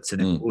 and Robertson,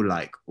 and all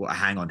like, well,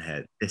 hang on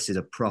here. This is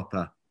a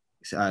proper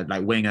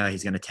winger.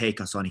 He's going to take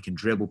us on. He can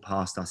dribble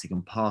past us. He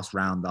can pass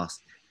round us.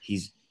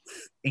 He's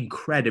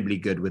incredibly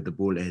good with the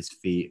ball at his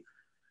feet.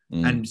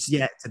 And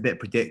yeah, it's a bit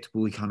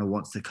predictable. He kind of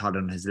wants to cut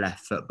on his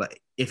left foot. But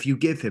if you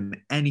give him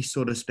any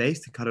sort of space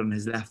to cut on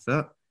his left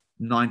foot,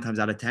 9 times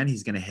out of 10,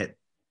 he's going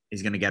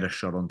to get a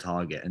shot on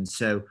target. And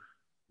so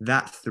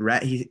that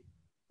threat,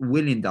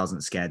 Willian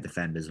doesn't scare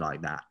defenders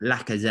like that.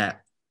 Lacazette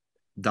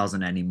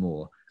doesn't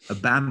anymore.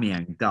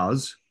 Aubameyang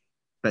does.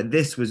 But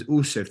this was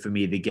also, for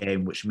me, the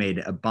game which made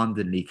it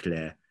abundantly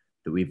clear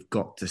that we've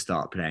got to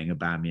start playing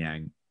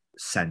Aubameyang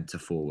centre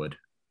forward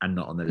and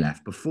not on the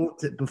left.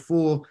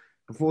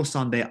 Before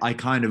Sunday, I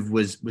kind of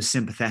was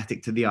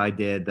sympathetic to the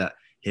idea that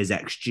his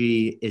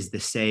XG is the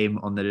same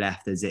on the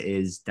left as it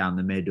is down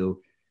the middle.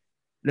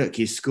 Look,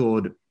 he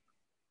scored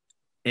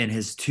in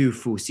his 2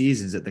 full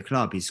seasons at the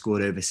club, he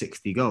scored over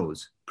 60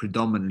 goals,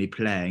 predominantly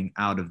playing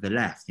out of the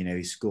left. You know,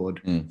 he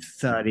scored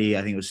 30,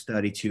 I think it was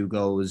 32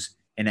 goals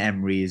in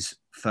Emery's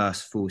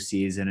first full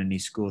season, and he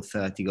scored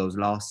 30 goals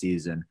last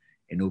season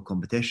in all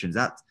competitions.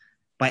 That,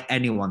 by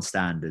anyone's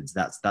standards,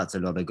 that's a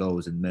lot of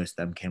goals, and most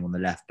of them came on the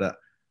left. But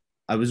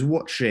I was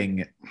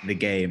watching the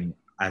game,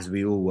 as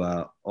we all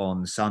were,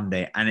 on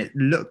Sunday, and it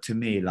looked to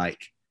me like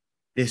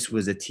this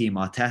was a team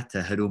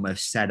Arteta had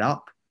almost set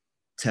up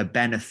to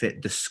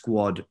benefit the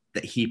squad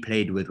that he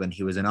played with when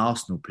he was an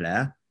Arsenal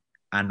player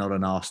and not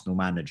an Arsenal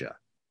manager,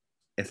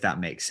 if that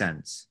makes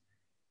sense.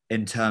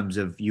 In terms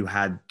of, you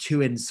had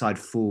 2 inside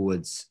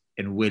forwards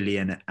in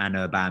Willian and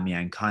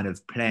Aubameyang kind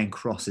of playing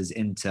crosses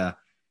into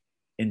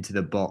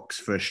the box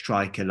for a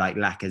striker like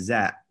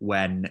Lacazette.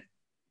 When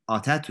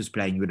Arteta was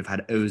playing, you would have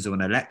had Ozil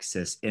and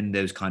Alexis in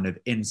those kind of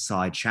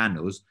inside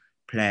channels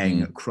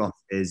playing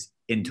crosses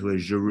into a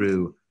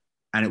Giroud,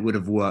 and it would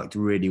have worked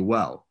really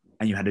well.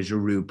 And you had a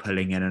Giroud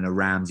pulling in and a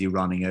Ramsey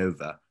running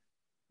over.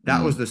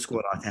 That was the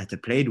squad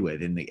Arteta played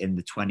with in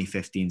the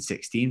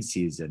 2015-16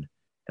 season.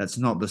 That's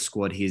not the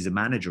squad he's a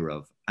manager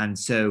of. And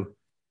so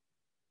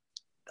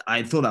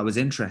I thought that was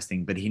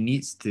interesting, but I think he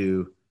needs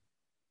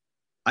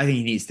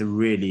to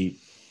really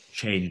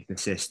change the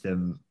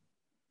system.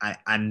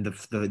 And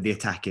the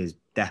attack is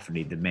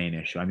definitely the main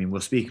issue. I mean,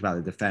 we'll speak about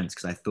the defense,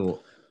 because I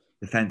thought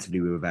defensively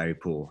we were very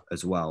poor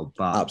as well.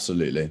 But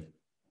absolutely.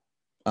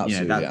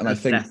 You know, and I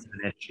think less of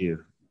an issue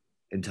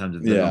in terms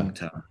of the long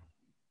term.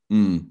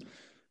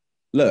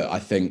 Look, I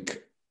think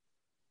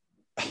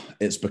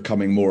it's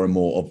becoming more and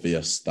more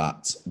obvious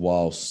that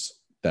whilst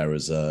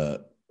there's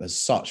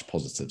such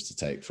positives to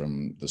take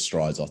from the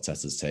strides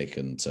Arteta's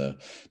taken to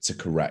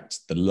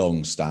correct the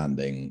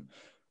long-standing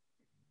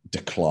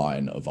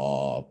decline of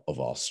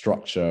our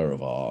structure,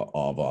 of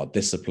our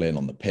discipline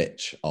on the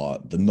pitch,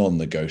 the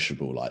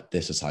non-negotiable, like,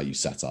 this is how you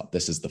set up.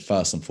 This is the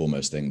first and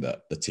foremost thing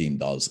that the team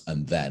does,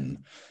 and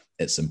then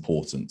it's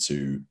important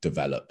to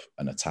develop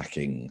an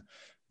attacking,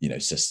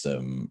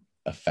 system,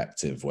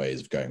 effective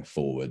ways of going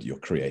forward, your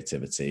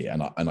creativity.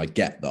 And I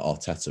get that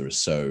Arteta is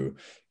so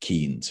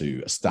keen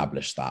to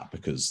establish that,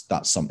 because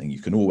that's something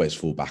you can always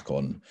fall back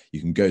on.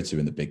 You can go to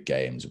in the big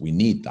games. We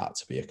need that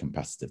to be a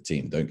competitive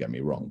team. Don't get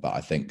me wrong, but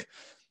I think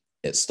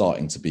it's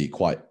starting to be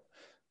quite,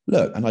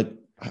 look, and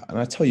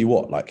I tell you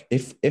what, like,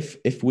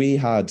 if we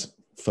had,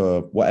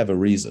 for whatever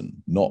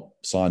reason, not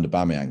signed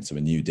Aubameyang to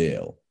a new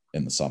deal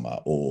in the summer,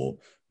 or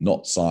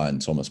not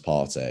signed Thomas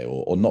Partey,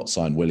 or not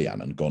signed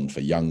Willian, and gone for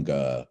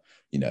younger,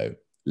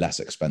 less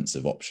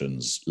expensive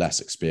options,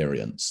 less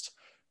experienced,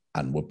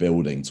 and we're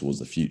building towards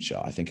the future,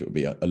 I think it would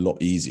be a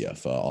lot easier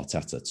for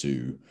Arteta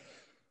to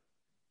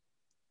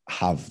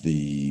have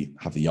the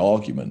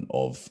argument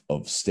of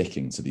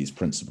sticking to these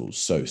principles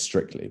so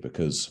strictly,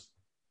 because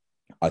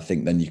I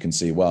think then you can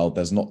see, well,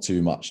 there's not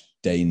too much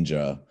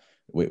danger.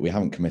 We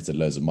haven't committed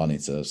loads of money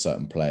to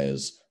certain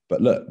players,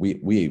 but look,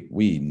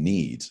 we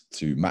need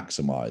to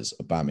maximize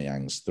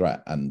Aubameyang's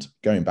threat. And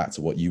going back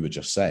to what you were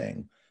just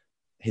saying,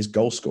 his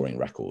goal scoring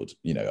record,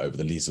 over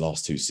these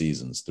last 2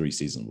 seasons, 3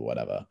 seasons, or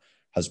whatever,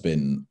 has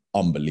been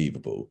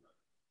unbelievable.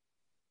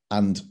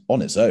 And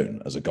on its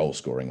own, as a goal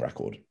scoring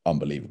record,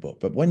 unbelievable.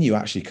 But when you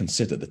actually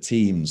consider the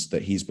teams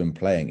that he's been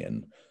playing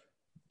in,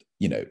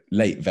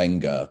 late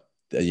Wenger,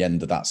 the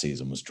end of that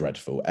season was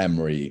dreadful.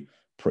 Emery,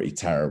 pretty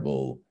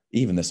terrible.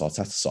 Even this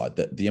Arteta side,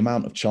 that the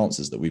amount of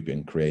chances that we've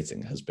been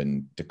creating has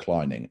been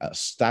declining at a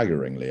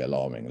staggeringly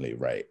alarming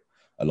rate.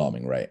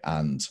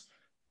 And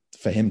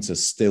for him to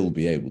still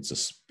be able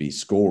to be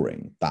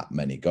scoring that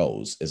many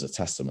goals is a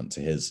testament to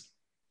his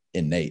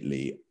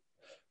innately,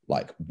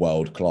 like,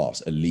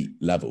 world-class elite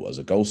level as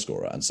a goal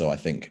scorer. And so I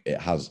think it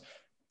has,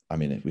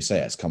 if we say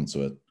it's come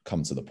to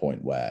the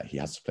point where he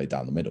has to play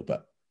down the middle,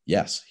 but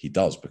yes, he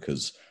does,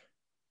 because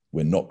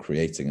we're not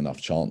creating enough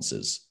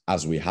chances,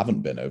 as we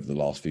haven't been over the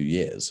last few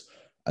years.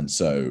 And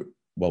so,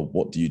 well,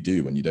 what do you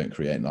do when you don't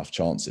create enough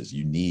chances?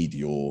 You need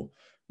your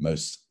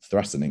most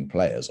threatening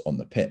players on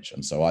the pitch.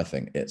 And so I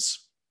think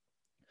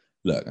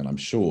look, and I'm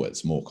sure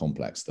it's more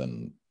complex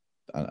than,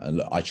 and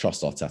look, I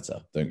trust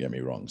Arteta, don't get me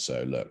wrong.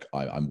 So look,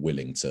 I'm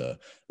willing to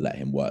let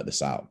him work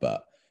this out.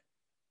 But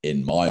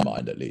in my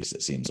mind, at least,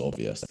 it seems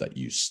obvious that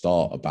you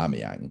start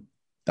Aubameyang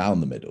down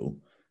the middle.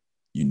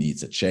 You need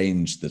to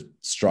change the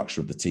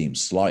structure of the team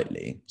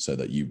slightly so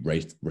that you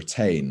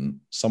retain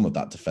some of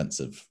that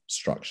defensive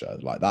structure.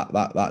 Like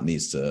that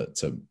needs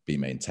to be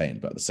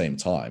maintained. But at the same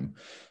time,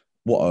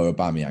 what are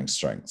Aubameyang's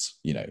strengths?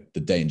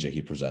 The danger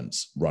he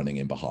presents, running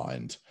in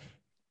behind,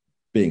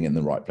 being in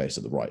the right place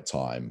at the right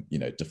time,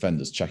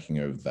 defenders checking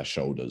over their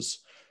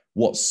shoulders.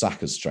 What's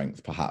Saka's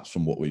strength, perhaps,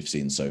 from what we've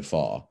seen so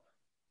far?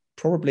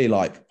 Probably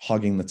like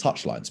hugging the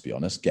touchline, to be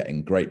honest,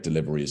 getting great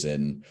deliveries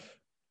in,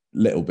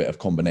 little bit of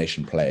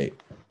combination play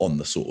on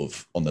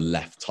the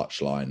left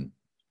touchline.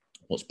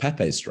 What's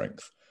Pepe's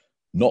strength?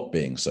 Not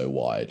being so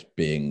wide,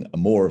 being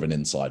more of an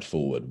inside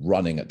forward,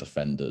 running at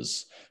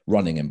defenders,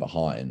 running in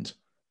behind.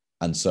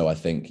 And so I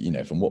think,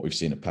 from what we've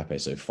seen of Pepe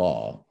so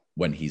far,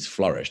 when he's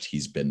flourished,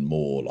 he's been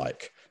more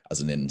like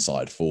as an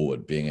inside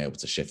forward, being able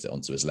to shift it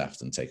onto his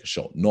left and take a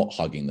shot, not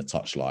hugging the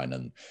touchline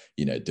and,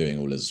 doing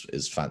all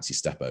his fancy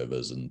step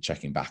overs and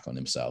checking back on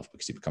himself,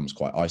 because he becomes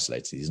quite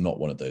isolated. He's not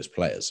one of those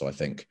players. So I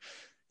think,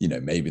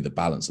 maybe the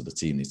balance of the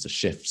team needs to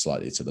shift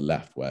slightly to the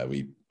left, where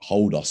we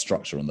hold our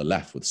structure on the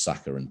left with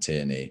Saka and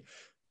Tierney,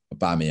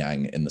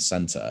 Aubameyang in the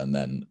centre, and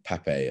then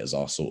Pepe as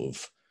our sort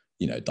of,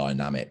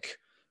 dynamic,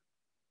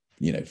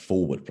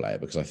 forward player.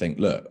 Because I think,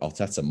 look,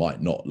 Arteta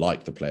might not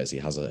like the players he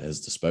has at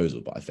his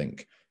disposal, but I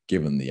think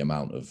given the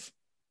amount of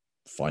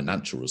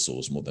financial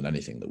resource, more than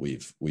anything, that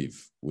we've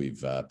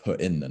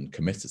put in and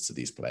committed to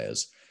these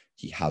players,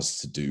 he has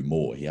to do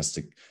more. He has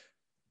to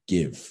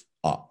give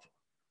up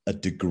a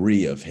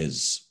degree of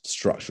his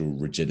structural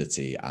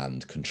rigidity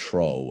and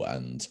control,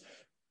 and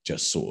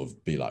just sort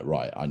of be like,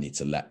 right, I need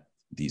to let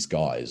these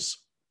guys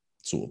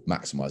sort of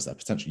maximize their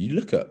potential. You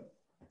look at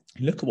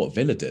what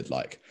Villa did.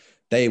 Like,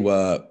 they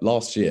were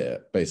last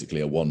year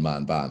basically a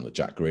one-man band with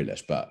Jack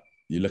Grealish, but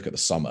you look at the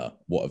summer,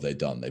 what have they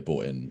done? They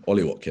brought in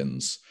Ollie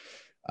Watkins,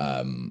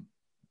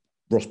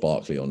 Ross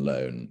Barkley on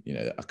loan,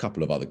 a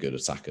couple of other good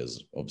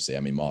attackers, obviously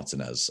Emi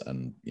Martinez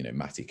and,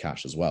 Matty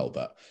Cash as well,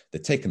 but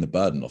they've taken the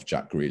burden off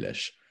Jack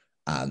Grealish.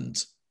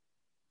 And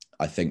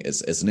I think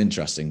it's an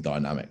interesting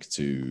dynamic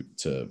to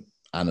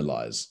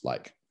analyze.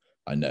 Like,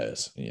 I know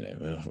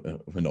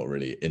we're not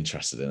really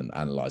interested in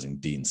analysing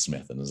Dean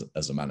Smith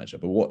as a manager,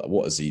 but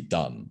what has he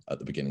done at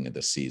the beginning of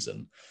this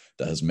season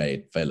that has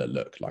made Villa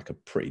look like a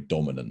pretty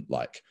dominant,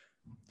 like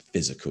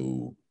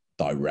physical,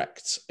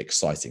 direct,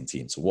 exciting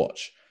team to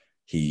watch?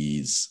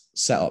 He's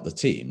set up the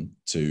team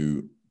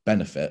to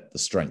benefit the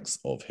strengths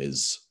of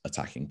his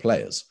attacking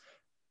players.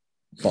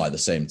 By the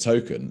same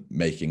token,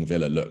 making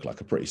Villa look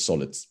like a pretty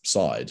solid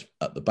side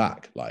at the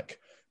back. Like,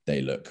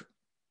 they look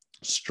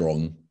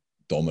strong,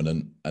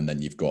 dominant, and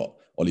then you've got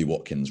Ollie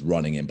Watkins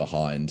running in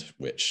behind,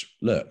 which,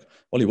 look,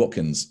 Ollie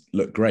Watkins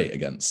looked great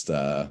against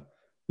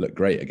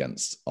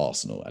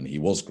Arsenal, and he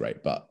was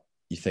great. But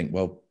you think,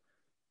 well,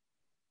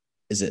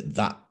 is it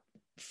that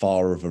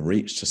far of a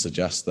reach to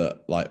suggest that,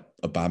 like,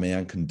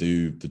 Aubameyang can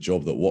do the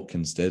job that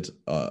Watkins did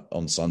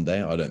on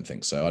Sunday? I don't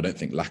think so. I don't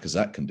think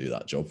Lacazette can do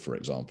that job, for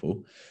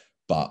example.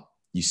 But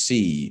you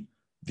see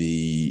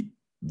the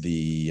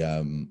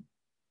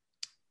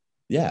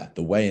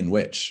way in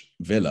which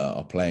Villa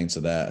are playing to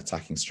their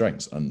attacking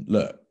strengths. And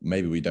look,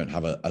 maybe we don't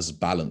have as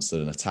balanced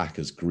an attack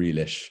as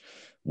Grealish,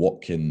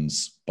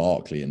 Watkins,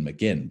 Barkley and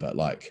McGinn, but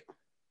like,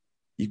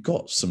 you've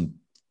got some,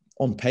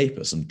 on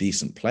paper, some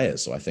decent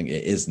players. So I think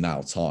it is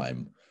now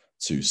time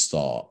to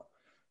start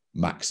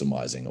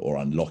maximizing, or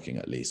unlocking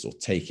at least, or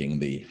taking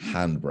the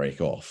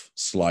handbrake off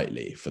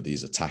slightly for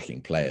these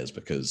attacking players,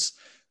 because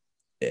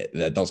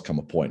there does come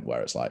a point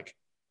where it's like,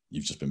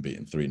 you've just been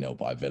beaten 3-0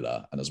 by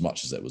Villa. And as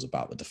much as it was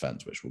about the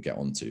defense, which we'll get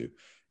onto,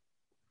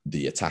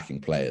 the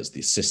attacking players,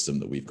 the system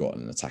that we've got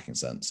in an attacking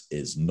sense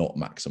is not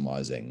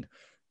maximizing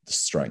the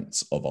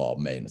strengths of our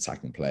main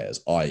attacking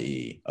players,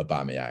 i.e.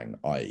 Aubameyang,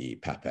 i.e.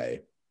 Pepe.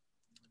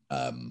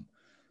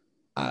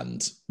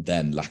 And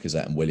then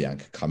Lacazette and Willian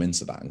could come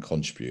into that and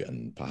contribute,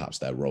 and perhaps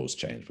their roles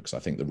change, because I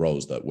think the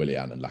roles that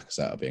Willian and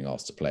Lacazette are being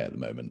asked to play at the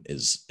moment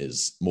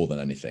is more than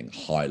anything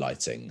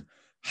highlighting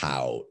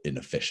how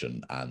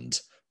inefficient and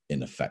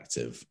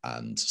ineffective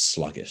and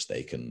sluggish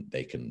they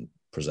can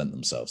present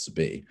themselves to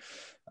be.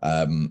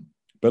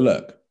 But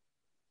look,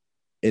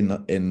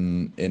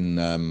 in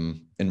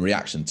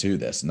reaction to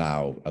this,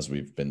 now, as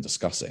we've been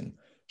discussing,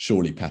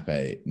 surely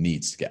Pepe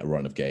needs to get a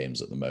run of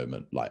games at the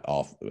moment, like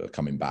after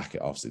coming back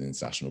after the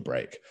international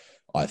break.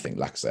 I think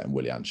Lacazette and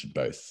Willian should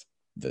both,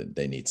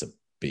 they need to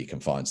be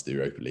confined to the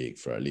Europa League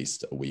for at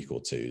least a week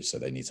or two, so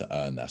they need to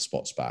earn their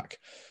spots back.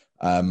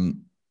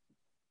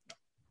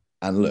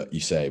 And look, you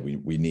say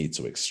we need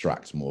to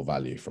extract more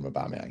value from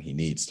Aubameyang. He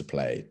needs to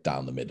play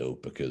down the middle,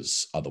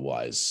 because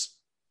otherwise,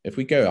 if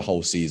we go a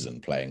whole season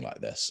playing like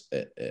this,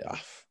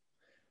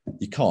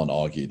 you can't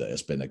argue that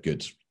it's been a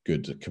good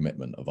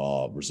commitment of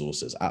our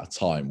resources at a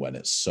time when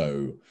it's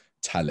so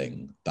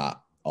telling that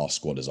our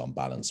squad is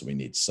unbalanced and we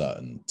need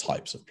certain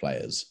types of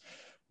players.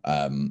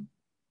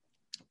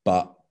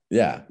 But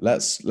yeah,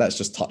 let's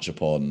just touch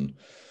upon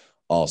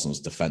Arsenal's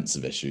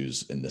defensive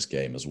issues in this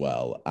game as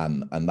well,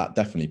 and that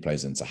definitely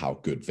plays into how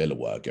good Villa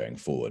were going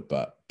forward.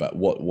 But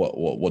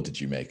what did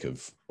you make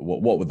of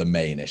what were the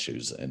main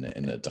issues in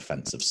a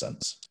defensive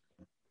sense?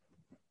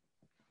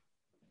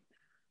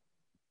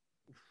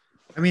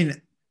 I mean,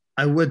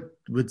 I would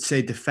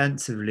say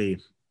defensively,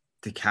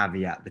 to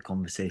caveat the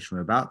conversation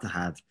we're about to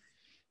have,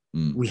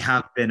 we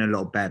have been a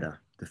lot better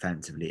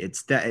defensively.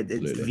 It's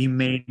the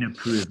main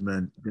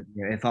improvement.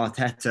 If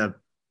Arteta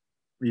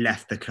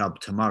left the club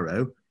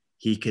tomorrow,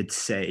 he could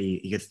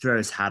throw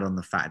his hat on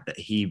the fact that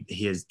he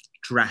has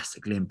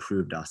drastically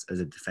improved us as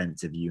a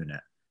defensive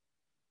unit.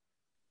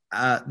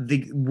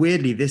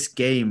 Weirdly, this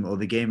game, or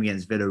the game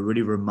against Villa,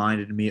 really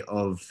reminded me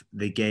of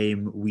the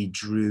game we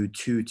drew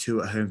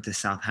 2-2 at home to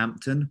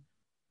Southampton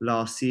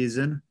last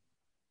season.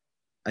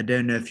 I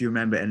don't know if you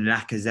remember, and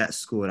Lacazette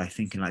scored, I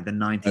think, in like the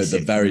 96th. Oh,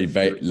 the very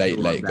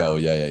late goal.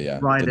 Yeah.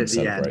 Right Didn't at the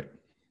celebrate. end.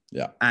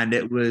 Yeah. And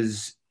it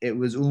was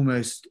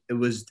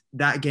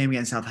that game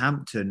against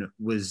Southampton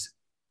was,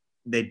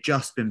 they'd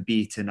just been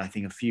beaten, I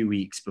think, a few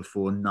weeks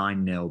before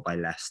 9-0 by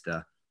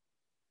Leicester.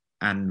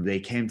 And they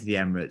came to the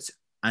Emirates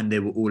and they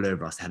were all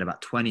over us. They had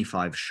about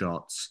 25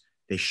 shots.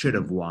 They should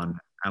have won.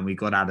 And we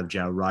got out of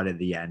jail right at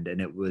the end.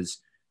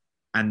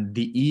 And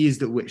the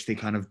ease at which they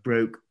kind of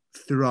broke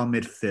through our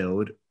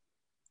midfield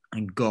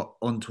and got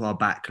onto our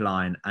back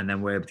line, and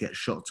then were able to get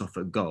shots off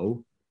at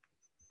goal.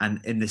 And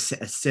in a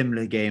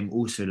similar game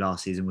also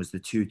last season was the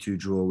 2-2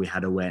 draw we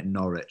had away at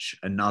Norwich.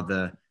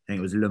 Another, I think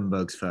it was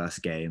Lundberg's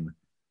first game,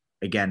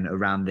 again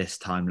around this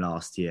time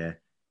last year.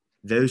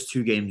 Those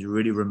two games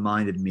really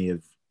reminded me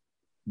of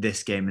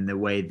this game in the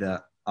way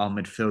that our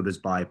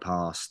midfielders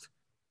bypassed.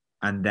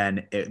 And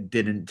then it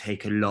didn't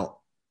take a lot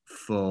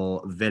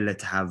for Villa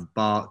to have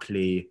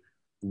Barkley,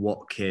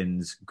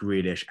 Watkins,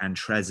 Grealish, and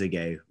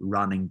Trezeguet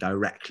running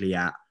directly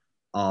at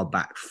our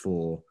back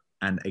four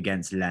and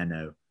against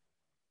Leno.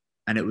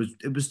 And it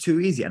was too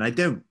easy. And I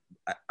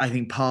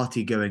think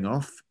Partey going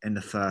off in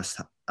the first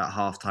at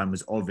halftime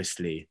was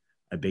obviously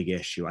a big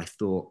issue. I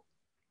thought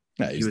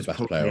he was the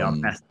best player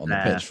on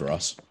the pitch for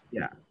us.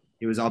 Yeah.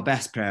 He was our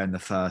best player in the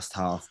first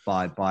half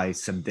by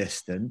some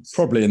distance.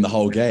 Probably in the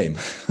whole game.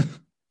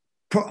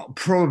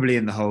 Probably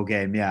in the whole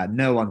game, yeah.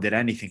 No one did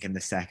anything in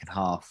the second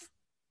half.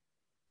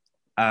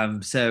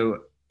 So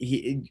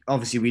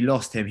obviously we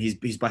lost him.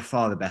 He's by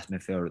far the best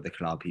midfielder at the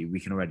club. We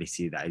can already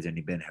see that. He's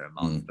only been here a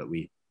month, but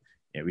we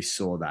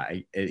saw that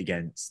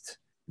against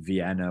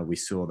Vienna. We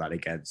saw that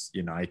against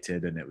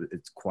United, and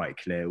it's quite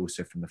clear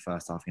also from the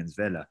first half against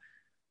Villa.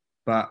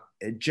 But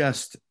I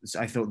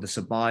thought the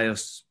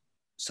Ceballos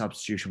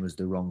substitution was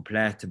the wrong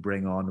player to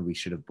bring on. We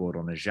should have brought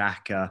on a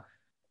Xhaka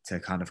to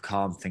kind of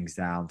calm things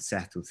down,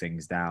 settle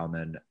things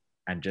down,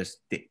 and just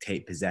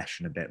dictate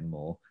possession a bit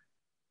more.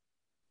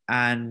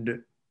 And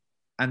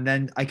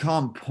then I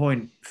can't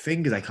point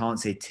fingers. I can't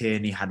say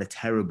Tierney had a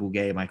terrible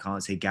game. I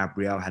can't say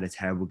Gabriel had a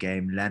terrible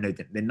game. Leno,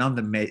 none of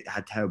them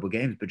had terrible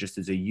games, but just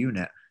as a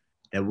unit,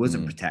 there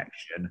wasn't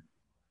protection.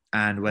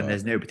 And when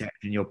there's no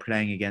protection, you're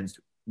playing against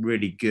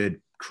really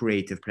good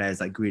creative players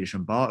like Grealish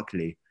and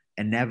Barkley.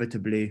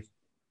 Inevitably,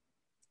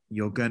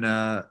 you're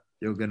gonna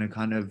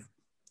kind of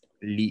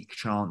leak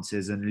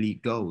chances and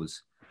leak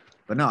goals.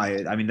 But no,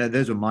 I mean,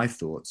 those were my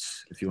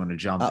thoughts. If you want to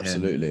jump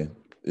Absolutely.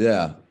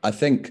 Yeah, I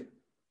think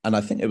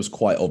it was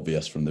quite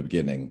obvious from the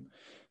beginning.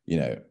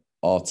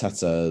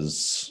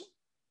 Arteta's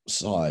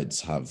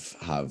sides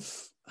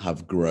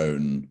have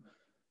grown.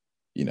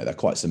 They're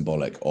quite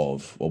symbolic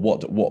of, well,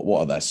 what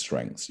are their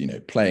strengths?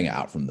 Playing it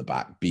out from the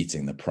back,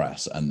 beating the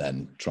press, and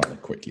then trying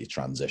to quickly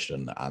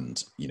transition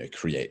and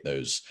create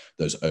those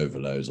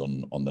overloads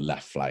on the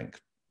left flank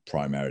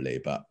primarily.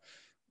 But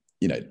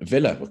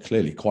Villa were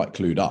clearly quite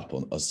clued up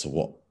as to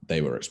what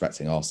they were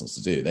expecting Arsenal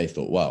to do. They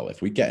thought, well,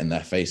 if we get in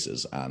their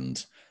faces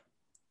and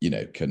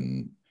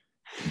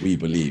we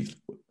believed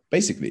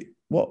basically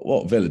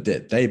what Villa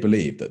did. They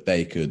believed that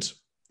they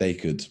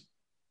could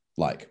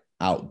like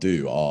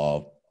outdo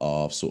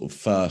our sort of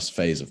first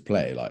phase of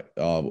play. Like,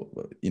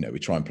 we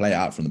try and play it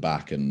out from the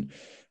back and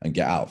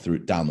get out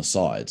down the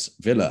sides.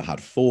 Villa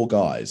had 4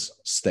 guys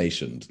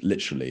stationed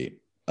literally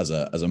as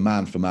a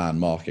man for man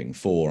marking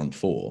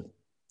 4-on-4.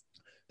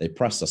 They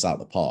pressed us out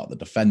the park. The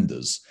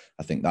defenders,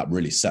 I think that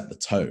really set the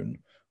tone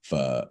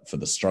for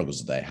the struggles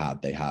that they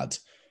had. They had,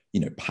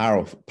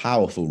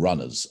 powerful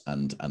runners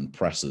and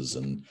pressers,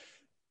 and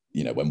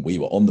when we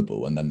were on the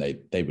ball, and then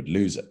they would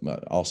lose it.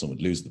 Arsenal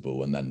would lose the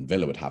ball, and then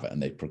Villa would have it,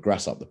 and they'd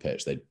progress up the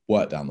pitch. They'd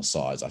work down the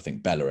sides. I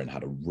think Bellerin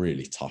had a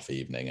really tough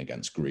evening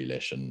against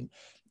Grealish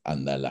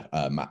and their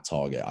Matt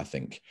Target. I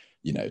think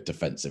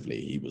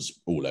defensively he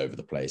was all over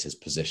the place. His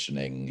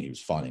positioning, he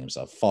was finding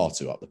himself far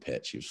too up the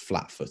pitch. He was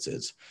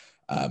flat-footed.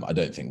 I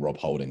don't think Rob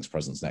Holding's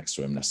presence next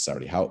to him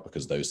necessarily helped,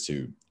 because those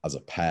two as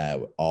a pair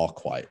are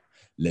quite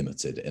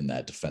limited in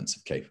their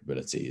defensive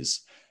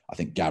capabilities. I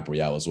think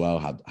Gabriel as well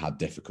had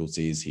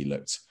difficulties. He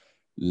looked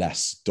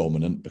less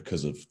dominant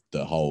because of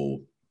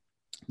the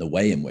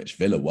way in which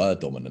Villa were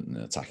dominant in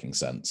an attacking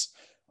sense.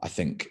 I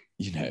think,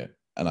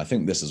 and I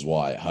think this is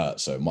why it hurt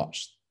so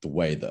much, the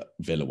way that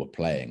Villa were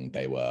playing.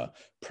 They were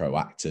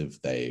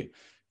proactive. They,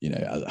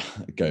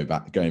 going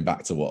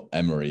back to what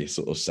Emery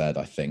sort of said,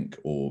 I think,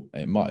 or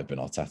it might have been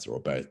Arteta or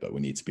both, but we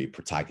need to be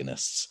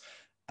protagonists,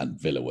 and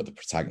Villa were the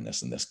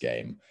protagonists in this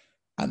game,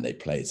 and they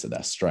played to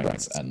their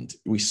strengths. And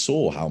we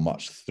saw how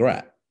much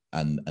threat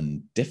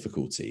and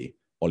difficulty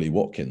Ollie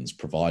Watkins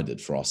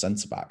provided for our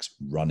centre-backs,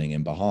 running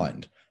in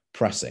behind,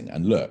 pressing.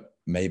 And look,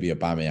 maybe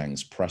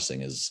Aubameyang's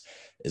pressing is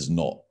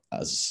not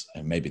as,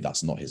 maybe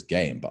that's not his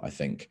game, but I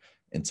think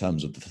in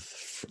terms of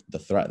the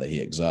threat that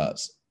he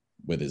exerts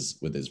with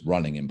his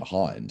running in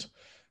behind,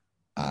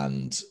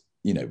 and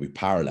we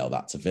parallel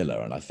that to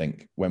Villa. And I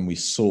think when we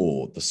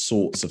saw the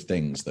sorts of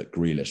things that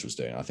Grealish was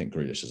doing, I think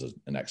Grealish is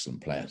an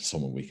excellent player,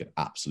 someone we could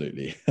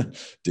absolutely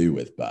do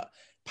with, but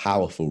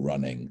powerful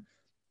running,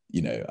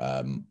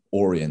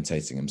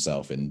 orientating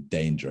himself in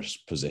dangerous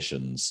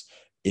positions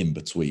in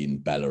between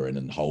Bellerin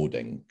and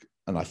Holding.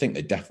 and I think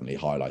they definitely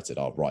highlighted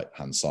our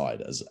right-hand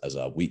side as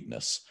a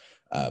weakness,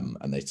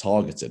 and they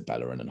targeted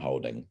Bellerin and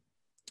Holding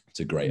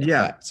to great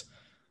effect.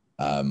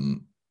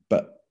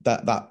 But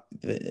that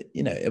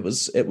it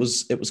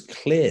was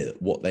clear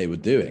what they were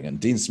doing. And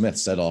Dean Smith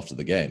said after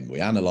the game, we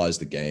analysed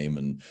the game,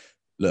 and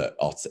look,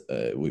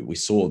 we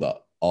saw that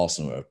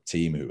Arsenal are a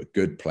team who are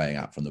good playing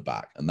out from the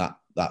back, and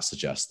that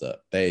suggests that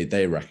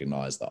they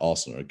recognise that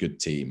Arsenal are a good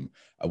team,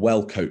 a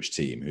well-coached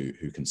team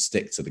who can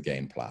stick to the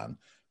game plan.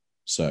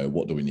 So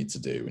what do we need to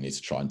do? We need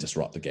to try and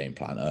disrupt the game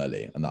plan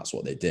early, and that's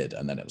what they did.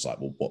 And then it was like,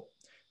 well, what,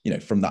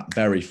 from that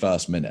very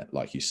first minute,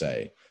 like you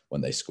say,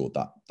 when they scored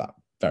that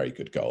very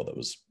good goal that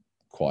was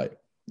quite,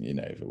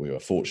 we were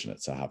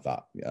fortunate to have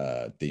that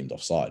deemed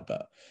offside,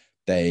 but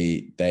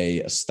they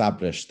set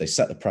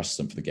the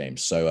precedent for the game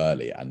so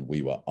early, and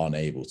we were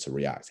unable to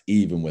react,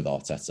 even with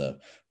Arteta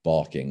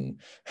barking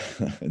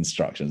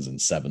instructions in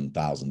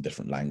 7,000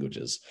 different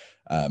languages.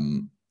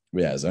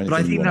 Is there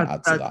anything you want to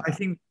add to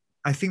that?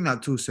 I think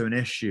that's also an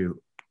issue.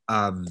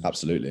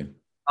 Absolutely.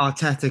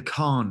 Arteta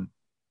can't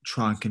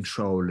try and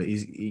control,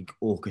 he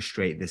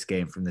orchestrate this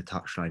game from the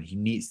touchline. He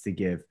needs to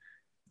give.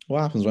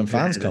 What happens when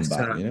fans come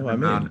back? You know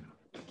what I mean?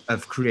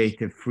 Of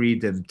creative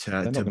freedom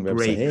to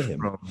break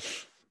from.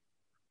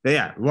 But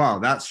yeah, well,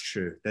 that's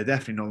true. They're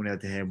definitely not going to be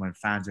able to hear him when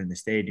fans are in the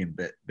stadium.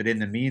 But in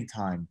the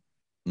meantime,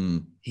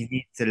 he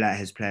needs to let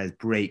his players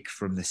break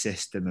from the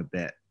system a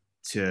bit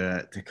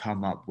to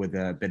come up with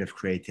a bit of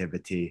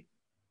creativity,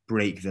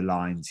 break the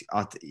lines.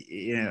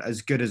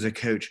 As good as a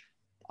coach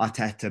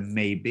Arteta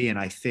may be, and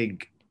I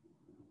think,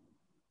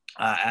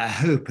 I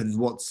hope, and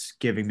what's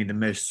giving me the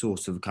most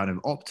source of kind of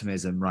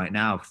optimism right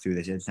now through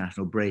this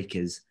international break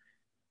is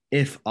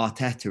if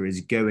Arteta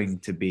is going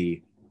to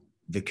be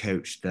the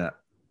coach that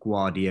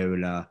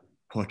Guardiola,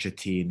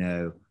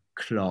 Pochettino,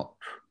 Klopp,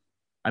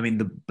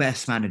 the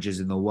best managers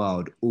in the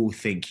world all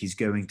think he's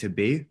going to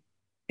be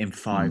in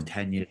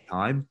 5-10 years'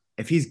 time.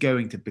 If he's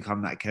going to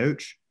become that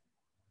coach,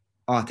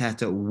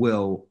 Arteta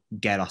will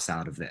get us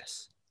out of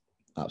this.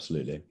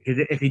 Absolutely.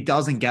 If he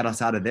doesn't get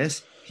us out of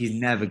this, he's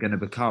never going to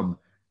become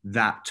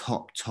that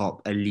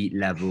top elite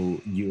level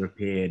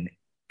European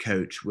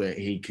coach where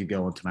he could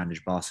go on to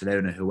manage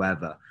Barcelona,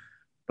 whoever.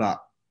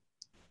 But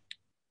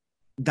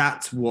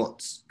that's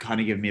what's kind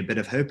of given me a bit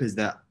of hope, is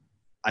that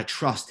I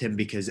trust him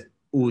because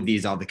all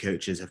these other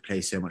coaches have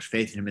placed so much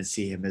faith in him and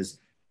see him as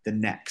the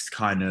next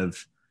kind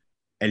of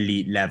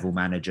elite level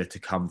manager to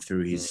come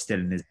through. He's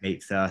still in his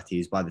late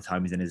 30s. By the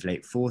time he's in his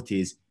late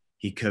 40s,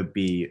 he could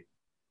be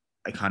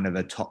a kind of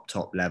a top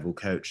level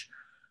coach.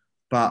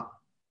 But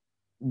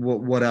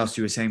what else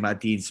you were saying about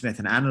Dean Smith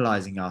and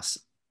analysing us,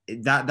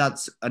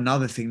 that's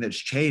another thing that's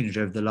changed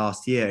over the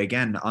last year.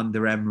 Again,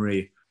 under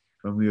Emery,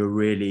 when we were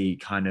really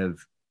kind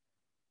of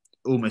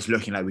almost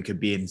looking like we could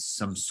be in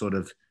some sort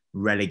of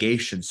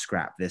relegation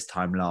scrap this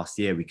time last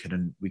year, we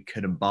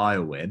couldn't buy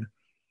a win.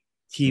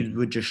 Teams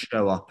would just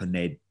show up and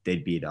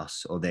they'd beat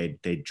us, or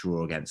they'd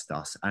draw against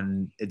us.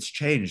 And it's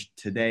changed.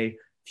 Today,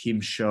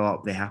 teams show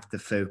up, they have to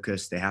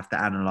focus, they have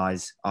to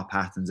analyse our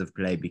patterns of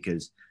play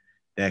because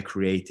they're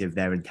creative,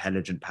 they're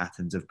intelligent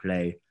patterns of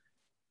play.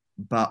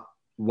 But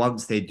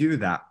once they do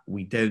that,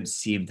 we don't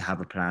seem to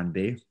have a plan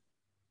B.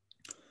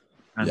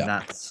 And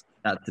that's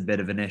a bit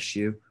of an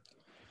issue.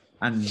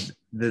 And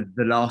the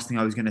last thing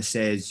I was going to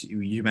say is,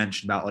 you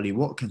mentioned about Ollie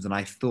Watkins, and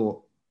I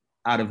thought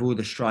out of all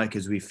the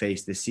strikers we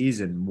faced this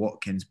season,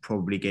 Watkins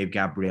probably gave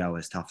Gabriel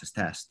his toughest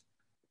test.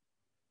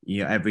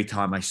 Every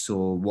time I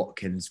saw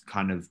Watkins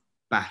kind of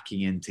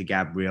backing into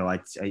Gabriel, I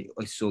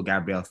saw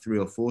Gabriel 3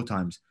 or 4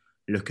 times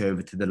look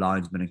over to the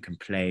linesman and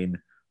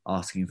complain,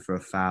 asking for a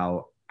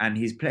foul. And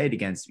he's played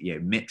against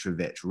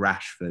Mitrovic,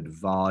 Rashford,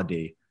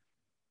 Vardy.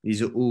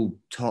 These are all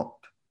top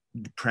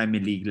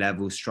Premier League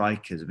level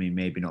strikers.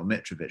 Maybe not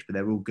Mitrovic, but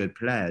they're all good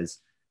players.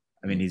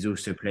 He's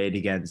also played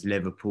against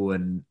Liverpool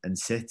and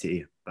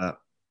City. But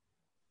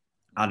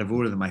out of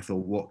all of them, I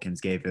thought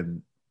Watkins gave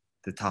him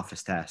the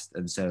toughest test.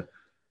 And so it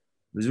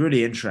was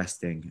really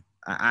interesting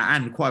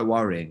and quite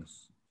worrying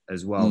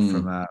as well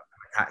from a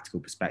tactical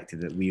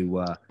perspective that we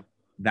were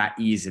that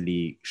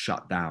easily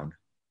shut down.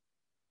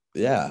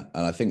 Yeah,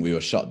 and I think we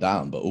were shut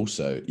down, but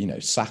also,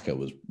 Saka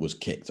was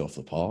kicked off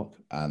the park,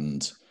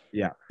 and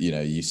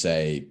you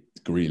say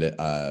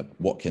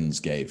Watkins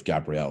gave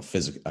Gabriel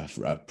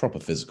a proper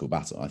physical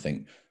battle. I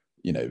think,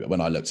 when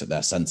I looked at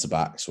their centre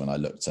backs, when I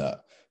looked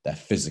at their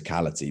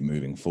physicality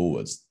moving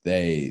forwards,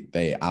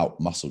 they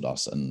out-muscled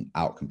us and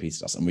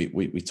out-competed us. And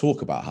we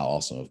talk about how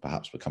Arsenal have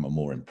perhaps become a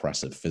more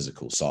impressive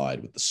physical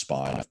side with the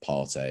spine of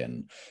Partey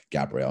and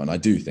Gabriel. And I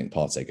do think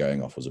Partey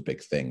going off was a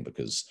big thing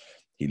because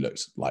he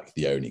looked like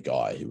the only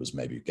guy who was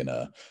maybe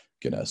gonna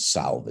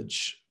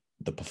salvage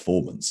the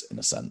performance in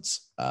a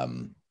sense,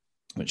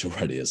 which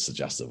already is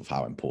suggestive of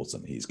how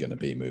important he's going to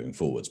be moving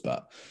forwards.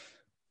 But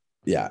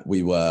yeah,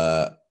 we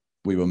were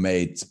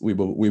bullied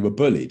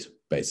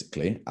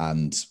basically,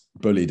 and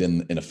bullied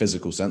in a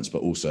physical sense,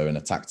 but also in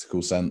a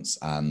tactical sense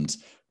and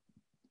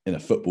in a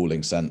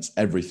footballing sense.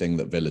 Everything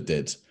that Villa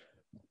did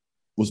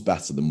was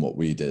better than what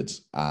we did.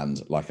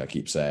 And like I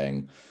keep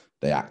saying,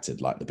 They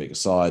acted like the bigger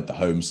side, the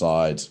home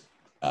side.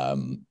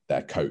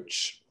 Their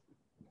coach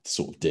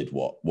sort of did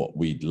what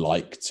we'd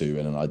like to,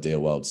 in an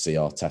ideal world, see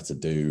Arteta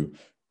do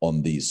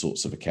on these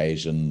sorts of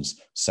occasions,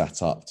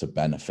 set up to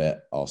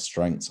benefit our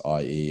strengths,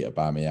 i.e.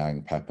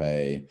 Aubameyang,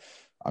 Pepe,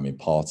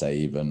 Partey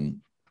even.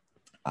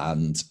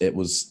 And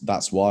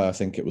that's why I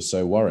think it was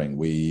so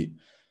worrying.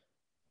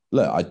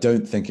 I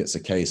don't think it's a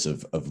case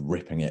of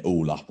ripping it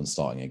all up and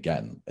starting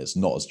again. It's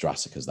not as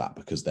drastic as that,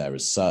 because there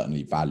is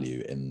certainly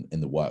value in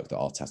the work that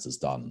Arteta's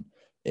done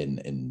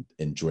in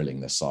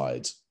drilling the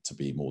side to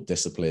be more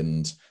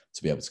disciplined,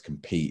 to be able to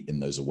compete in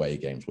those away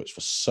games, which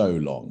for so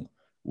long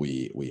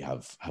we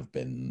have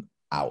been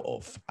out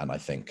of. And I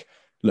think,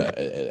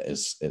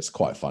 it's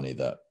quite funny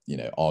that,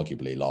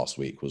 arguably last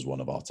week was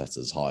one of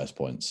Arteta's highest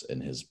points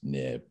in his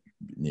near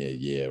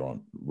year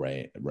on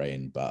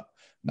reign, but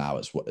now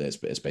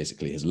it's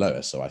basically his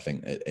lowest. So I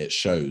think it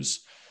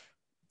shows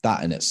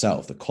that in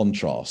itself, the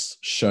contrast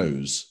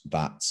shows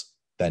that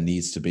there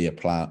needs to be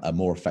a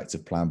more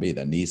effective plan B.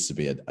 There needs to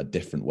be a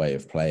different way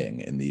of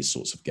playing in these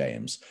sorts of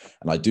games.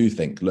 And I do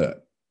think,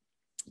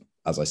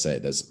 as I say,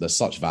 there's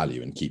such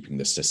value in keeping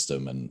this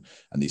system and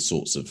these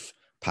sorts of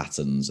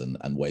patterns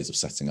and ways of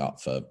setting up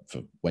for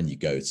when you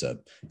go to,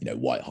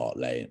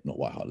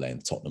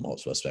 Tottenham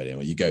Hotspur Stadium,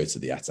 or you go to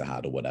the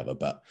Etihad or whatever.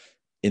 But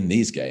in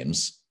these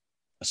games,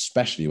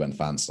 especially when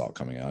fans start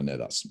coming in, I know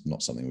that's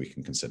not something we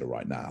can consider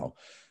right now.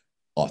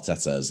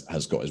 Arteta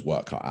has got his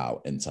work cut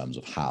out in terms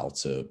of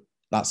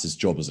that's his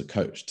job as a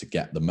coach, to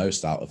get the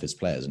most out of his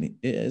players. And it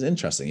is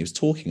interesting. He was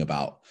talking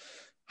about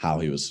how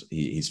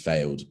he's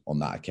failed on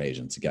that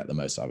occasion to get the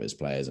most out of his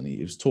players. And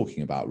he was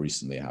talking about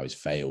recently how he's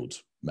failed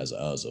Mesut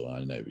Ozil. And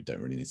I know we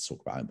don't really need to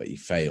talk about him, but he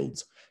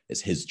failed.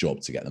 It's his job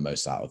to get the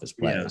most out of his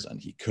players. Yeah.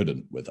 And he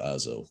couldn't with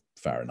Ozil.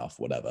 Fair enough,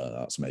 whatever.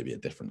 That's maybe a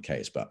different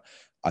case. But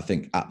I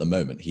think at the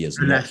moment he is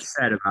the less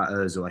said about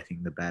Ozil, I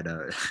think the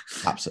better.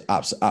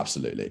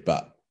 Absolutely.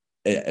 But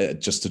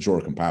just to draw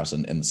a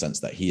comparison, in the sense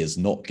that he is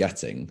not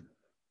getting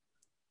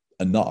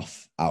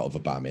enough out of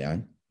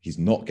Aubameyang. He's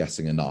not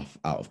getting enough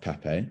out of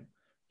Pepe.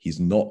 He's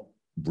not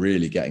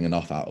really getting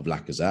enough out of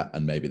Lacazette,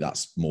 and maybe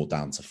that's more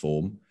down to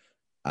form,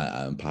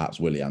 and perhaps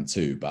Willian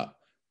too. But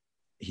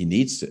he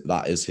needs to.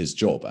 That is his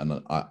job, and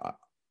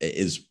it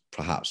is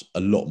perhaps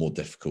a lot more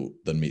difficult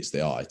than meets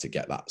the eye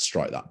to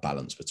strike that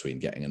balance between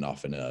getting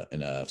enough in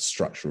a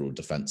structural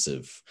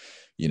defensive,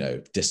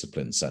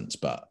 discipline sense.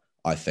 But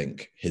I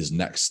think his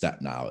next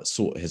step now,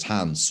 his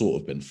hand's sort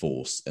of been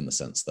forced, in the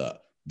sense that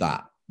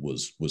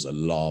was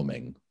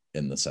alarming,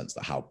 in the sense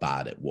that how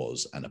bad it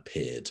was and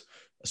appeared,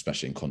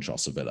 especially in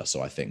contrast to Villa.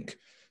 So I think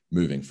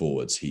moving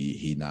forwards,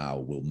 he now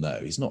will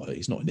know he's not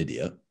an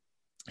idiot.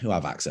 He'll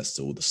have access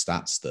to all the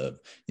stats,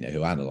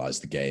 he'll analyze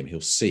the game. He'll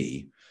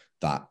see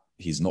that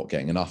he's not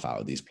getting enough out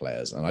of these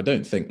players. And I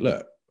don't think,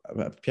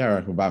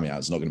 Pierre-Emerick Aubameyang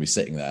is not going to be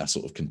sitting there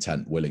sort of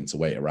content, willing to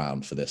wait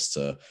around for this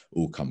to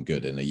all come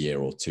good in a year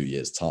or 2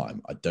 years'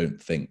 time. I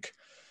don't think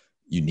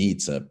you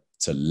need to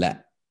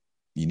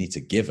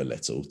give a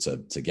little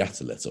to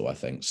get a little, I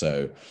think.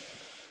 So,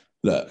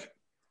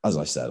 as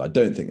I said, I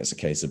don't think it's a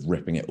case of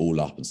ripping it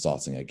all up and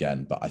starting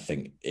again, but I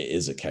think it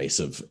is a case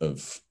of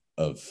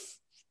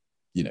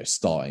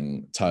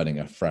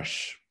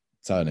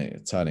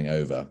turning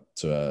over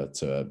to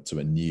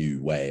a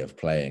new way of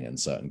playing in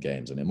certain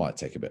games. And it might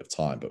take a bit of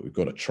time, but we've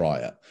got to try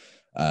it.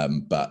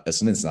 But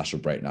it's an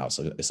international break now,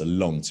 so it's a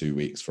long 2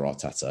 weeks for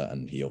Arteta,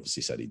 and he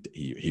obviously said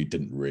he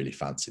didn't really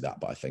fancy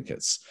that, but I think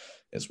it's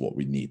what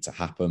we need to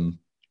happen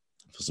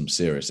for some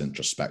serious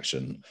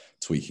introspection,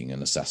 tweaking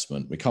and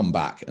assessment. We come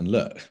back and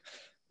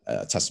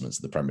testament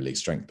to the Premier League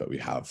strength, but we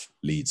have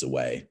Leeds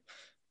away.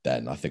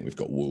 Then I think we've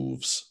got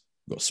Wolves,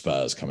 we've got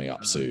Spurs coming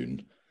up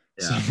soon.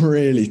 Yeah. Some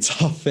really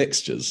tough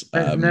fixtures.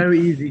 There's no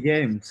easy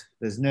games.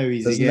 There's no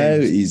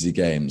easy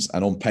games.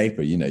 And on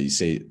paper, you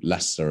see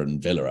Leicester and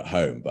Villa at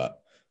home,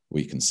 but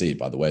we can see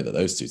by the way that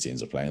those two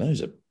teams are playing,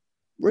 those are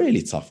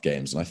really tough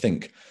games. And I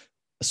think,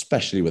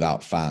 especially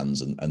without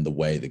fans and the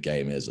way the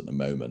game is at the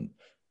moment,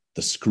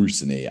 the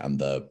scrutiny and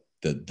the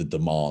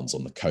demands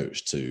on the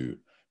coach to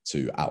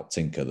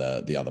out-tinker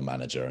the other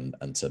manager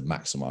and to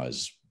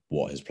maximize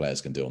what his players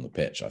can do on the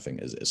pitch, I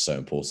think is so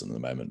important at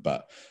the moment.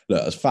 But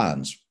as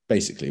fans,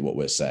 basically what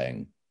we're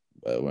saying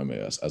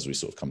as we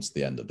sort of come to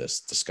the end of this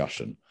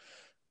discussion,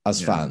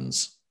 as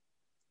fans,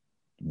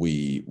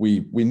 we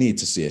need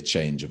to see a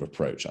change of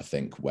approach. I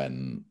think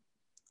when,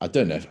 I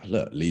don't know,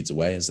 Leeds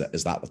away, is that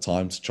the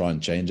time to try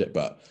and change it?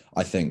 But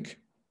I think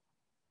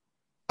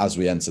as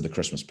we enter the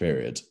Christmas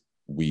period,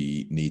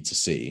 we need to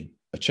see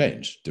a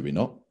change, do we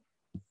not?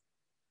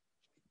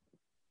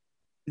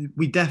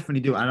 We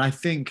definitely do. And I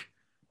think,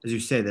 as you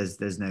say,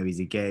 there's no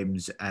easy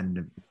games,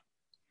 and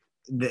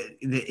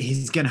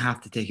he's going to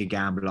have to take a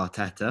gamble,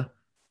 Arteta.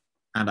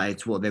 And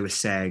it's what they were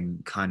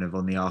saying kind of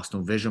on the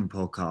Arsenal Vision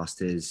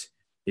podcast is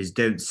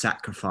don't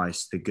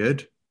sacrifice the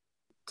good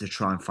to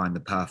try and find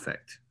the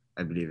perfect,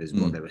 I believe is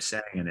what they were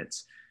saying.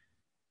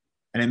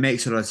 And it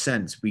makes a lot of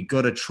sense. We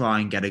got to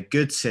try and get a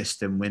good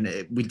system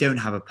when we don't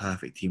have a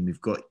perfect team.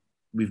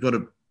 We've got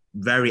a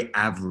very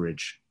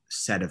average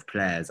set of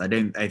players. I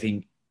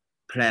think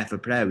player for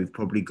player, we've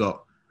probably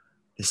got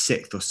the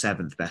 6th or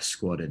 7th best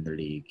squad in the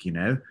league. You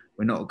know,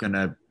 we're not going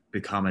to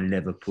become a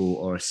Liverpool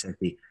or a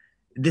City.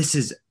 This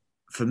is,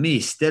 for me,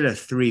 still a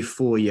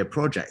 3-4 year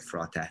project for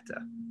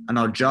Arteta, and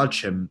I'll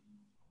judge him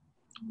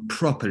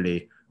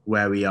properly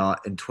where we are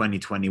in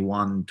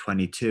 2021,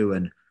 22,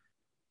 and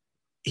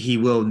he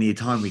will need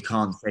time. We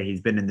can't say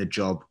he's been in the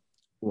job.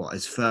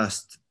 His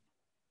first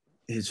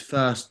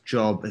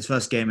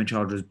game in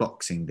charge was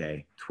Boxing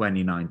Day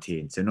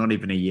 2019, so not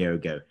even a year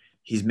ago.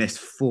 He's missed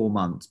 4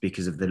 months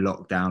because of the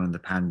lockdown and the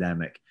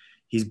pandemic.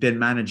 He's been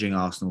managing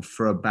Arsenal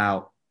for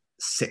about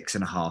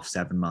 6.5,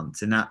 7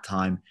 months. In that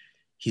time,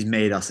 he's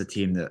made us a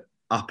team that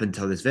up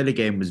until this Villa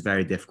game was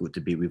very difficult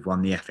to beat. We've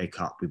won the FA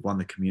Cup, we've won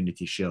the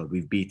Community Shield,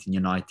 we've beaten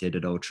United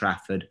at Old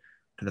Trafford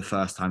for the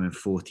first time in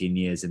 14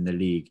 years in the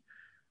league.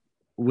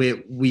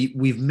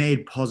 We've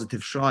made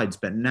positive strides,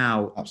 but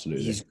now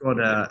Absolutely. he's got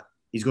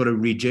to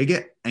rejig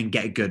it and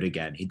get good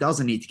again. He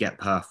doesn't need to get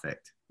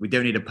perfect. We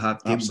don't need a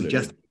perfect team. We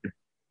just need to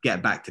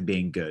get back to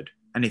being good.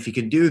 And if he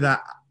can do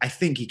that, I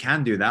think he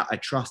can do that. I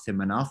trust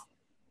him enough.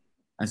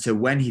 And so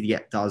when he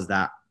does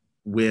that,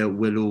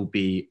 we'll all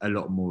be a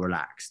lot more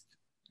relaxed.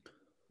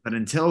 But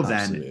until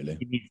then,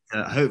 he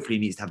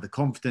needs to have the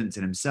confidence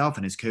in himself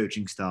and his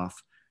coaching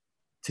staff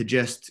to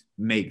just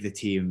make the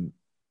team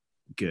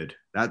good.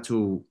 That's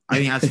all. I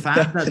think as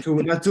fans, that's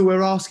all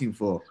we're asking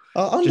for.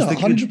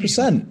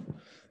 100%.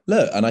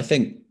 Look, and I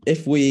think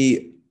if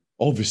we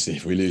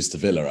lose to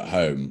Villa at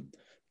home,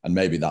 and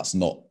maybe that's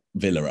not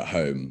Villa at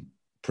home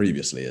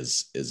previously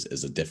is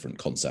a different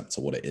concept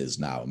to what it is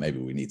now. Maybe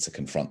we need to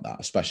confront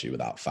that, especially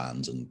without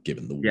fans and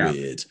given the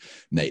weird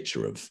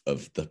nature of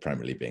the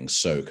Premier League being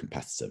so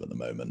competitive at the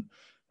moment.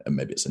 And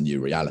maybe it's a new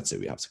reality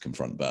we have to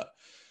confront. But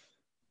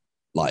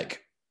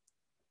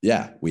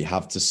we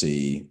have to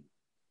see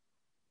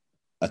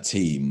a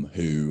team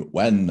who,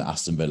 when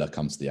Aston Villa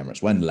come to the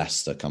Emirates, when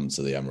Leicester come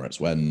to the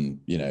Emirates,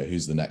 when,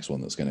 who's the next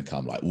one that's going to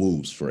come, like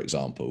Wolves, for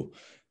example,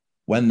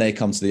 when they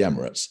come to the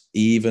Emirates,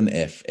 even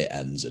if it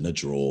ends in a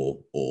draw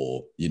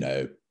or,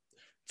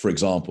 for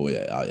example,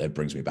 it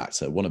brings me back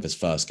to one of his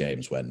first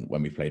games when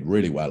we played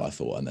really well, I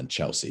thought, and then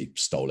Chelsea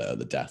stole it at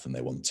the death and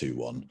they won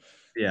 2-1.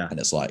 Yeah. And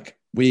it's like,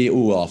 we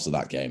all after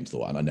that game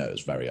thought, and I know it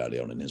was very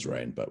early on in his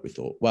reign, but we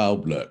thought, well,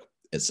 look,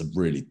 it's a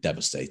really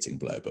devastating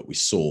blow, but we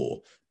saw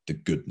the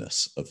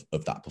goodness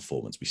of that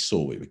performance. We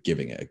saw we were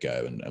giving it a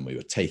go and we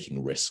were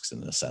taking risks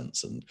in a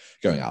sense and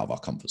going out of our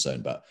comfort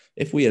zone. But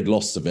if we had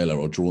lost to Villa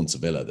or drawn to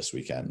Villa this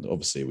weekend,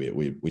 obviously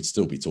we'd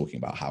still be talking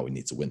about how we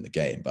need to win the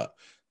game, but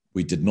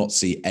we did not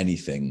see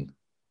anything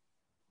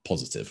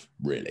positive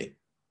really.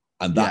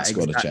 And that's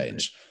got to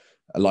change.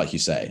 Like you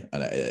say,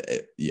 and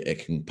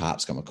it can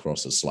perhaps come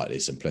across as slightly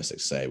simplistic to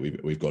say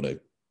we've got to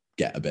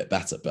get a bit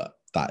better, but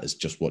that is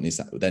just what needs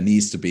to happen. There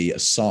needs to be a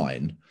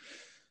sign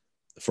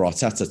for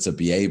Arteta to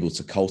be able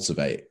to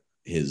cultivate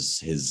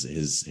his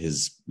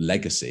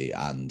legacy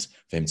and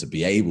for him to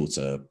be able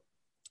to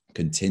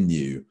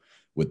continue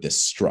with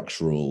this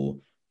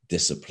structural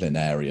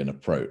disciplinarian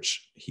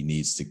approach. He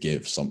needs to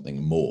give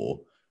something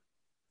more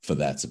for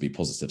there to be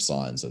positive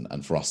signs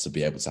and for us to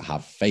be able to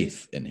have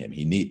faith in him.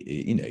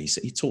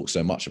 He talks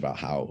so much about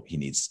how he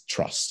needs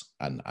trust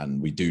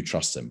and we do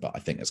trust him, but I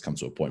think it's come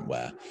to a point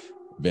where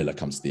Villa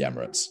comes to the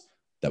Emirates,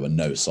 there were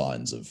no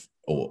signs of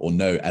or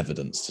no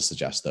evidence to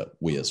suggest that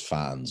we as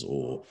fans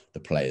or the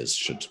players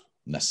should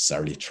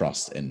necessarily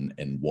trust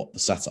in what the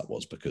setup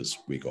was, because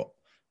we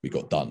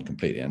got done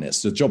completely. And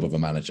it's the job of a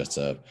manager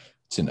to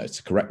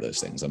correct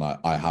those things. And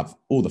I have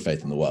all the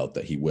faith in the world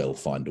that he will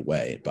find a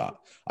way. But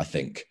I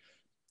think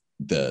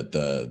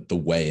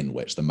the way in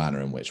which, the manner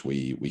in which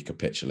we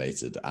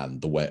capitulated and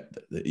the way,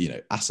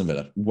 Aston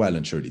Villa well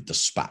and truly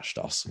dispatched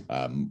us,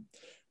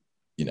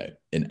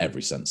 in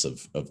every sense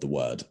of the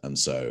word. And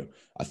so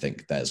I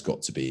think there's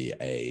got to be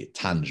a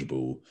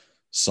tangible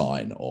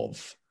sign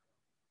of,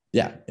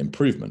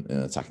 improvement in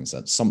an attacking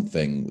sense,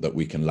 something that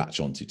we can latch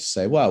onto to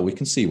say, well, we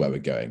can see where we're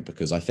going,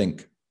 because I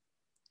think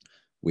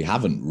we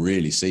haven't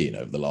really seen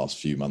over the last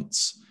few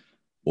months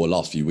or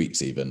last few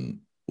weeks,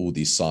 even, all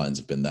these signs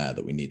have been there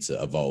that we need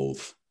to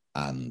evolve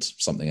and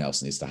something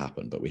else needs to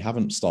happen, but we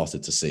haven't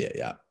started to see it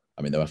yet.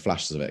 I mean, there were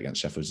flashes of it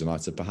against Sheffield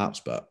United, perhaps,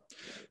 but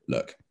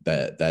look,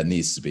 there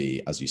needs to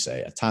be, as you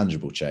say, a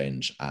tangible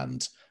change.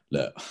 And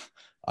look,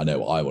 I know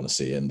what I want to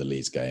see in the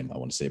Leeds game. I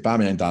want to see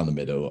Aubameyang down the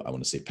middle. I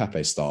want to see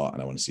Pepe start,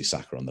 and I want to see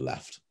Saka on the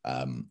left.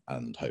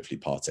 And hopefully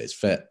Partey's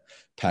fit.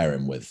 Pair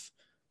him with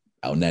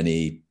El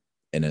Neni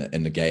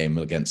in the game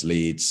against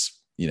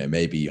Leeds.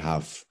 Maybe you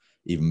have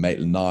even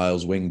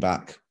Maitland-Niles wing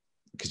back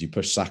because you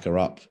push Saka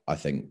up. I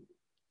think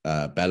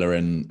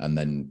Bellerin, and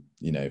then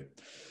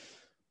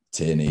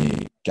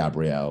Tierney,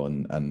 Gabriel,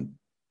 and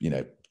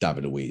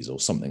David Luiz or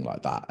something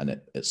like that. And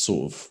it's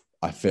sort of,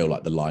 I feel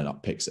like the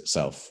lineup picks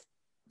itself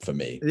for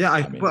me. Yeah,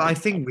 I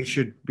think we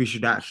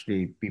should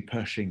actually be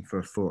pushing for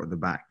a 4 at the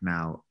back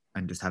now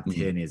and just have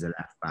Tierney as a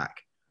left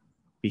back,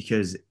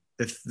 because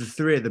the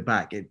 3 at the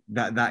back,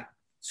 that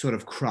sort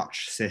of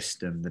crutch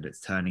system that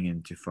it's turning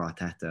into for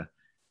Arteta,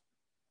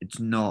 it's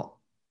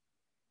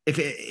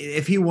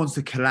if he wants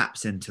to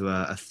collapse into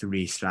a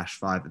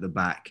 3/5 at the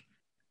back,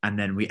 and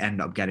then we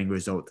end up getting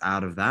results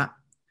out of that,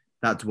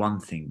 that's one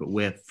thing. But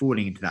we're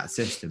falling into that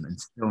system and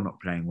still not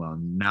playing well.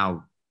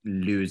 Now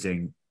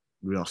losing,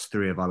 we lost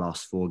 3 of our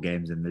last 4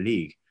 games in the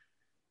league.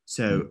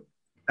 So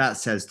that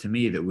says to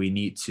me that we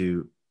need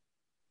to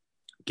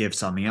give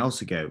something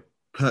else a go.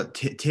 Put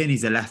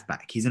Tierney's a left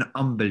back. He's an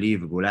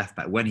unbelievable left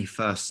back. When he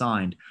first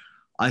signed,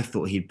 I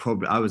thought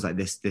I was like,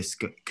 this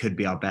could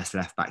be our best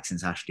left back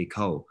since Ashley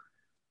Cole.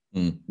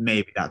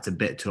 Maybe that's a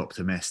bit too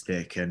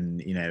optimistic,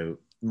 and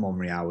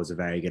Monreal was a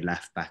very good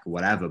left back or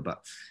whatever,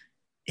 but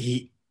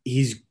he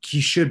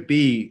should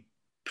be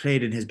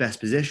played in his best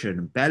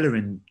position.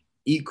 Bellerin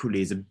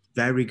equally is a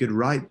very good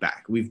right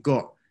back. We've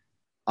got,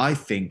 I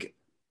think,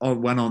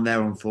 when on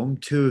their own form,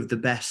 2 of the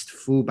best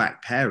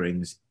fullback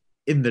pairings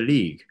in the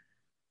league.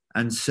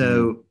 And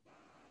so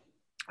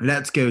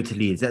let's go to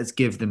Leeds. Let's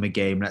give them a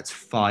game. Let's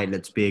fight.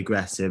 Let's be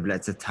aggressive.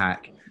 Let's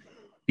attack.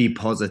 Be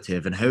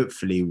positive, and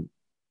hopefully,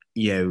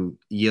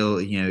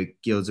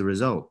 yields a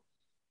result.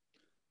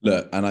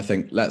 Look, and I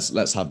think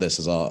let's have this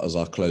as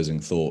our closing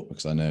thought,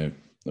 because I know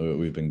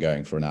we've been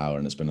going for an hour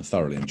and it's been a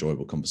thoroughly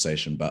enjoyable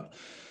conversation. But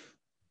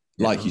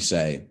like you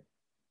say,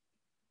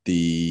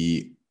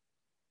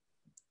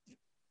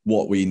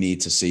 what we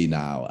need to see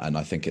now, and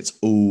I think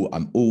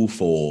I'm all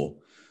for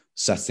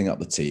setting up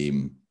the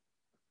team,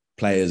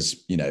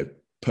 players,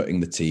 putting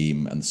the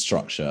team and the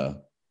structure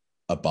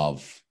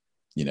above,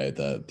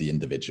 the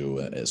individual.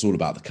 It's all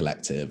about the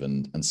collective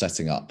and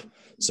setting up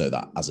so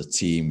that as a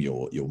team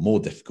you're more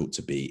difficult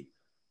to beat.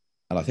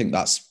 And I think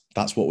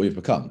that's what we've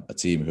become, a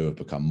team who have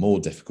become more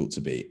difficult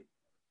to beat.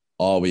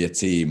 Are we a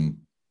team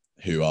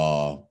who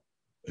are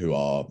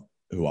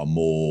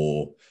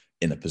more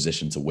in a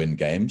position to win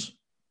games?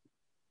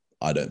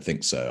 I don't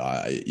think so.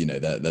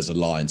 There's a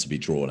line to be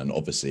drawn, and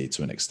obviously,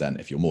 to an extent,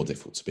 if you're more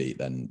difficult to beat,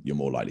 then you're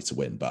more likely to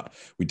win. But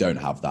we don't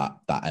have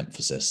that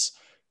emphasis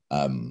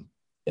in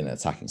an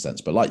attacking sense.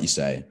 But like you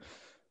say,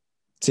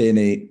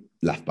 Tierney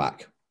left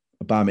back,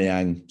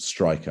 Aubameyang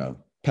striker,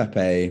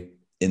 Pepe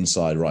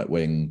inside right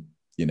wing,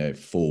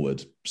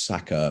 forward,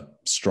 Saka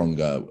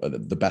stronger.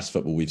 The best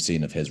football we've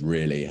seen of his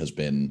really has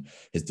been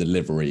his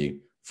delivery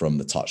from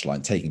the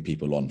touchline, taking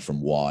people on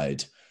from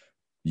wide.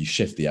 You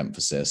shift the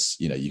emphasis.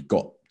 You've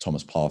got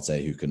Thomas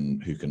Partey who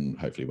can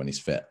hopefully, when he's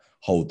fit,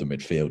 hold the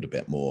midfield a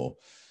bit more,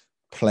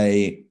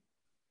 play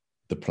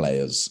the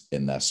players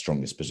in their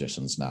strongest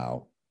positions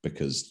now,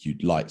 because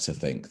you'd like to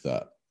think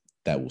that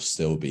there will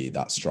still be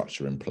that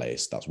structure in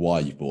place. That's why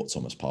you've bought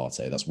Thomas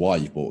Partey. That's why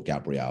you've bought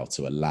Gabriel,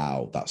 to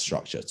allow that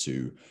structure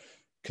to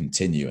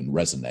continue and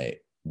resonate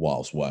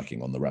whilst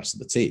working on the rest of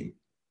the team.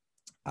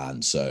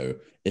 And so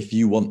if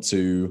you want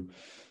to,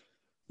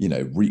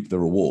 reap the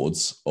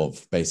rewards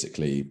of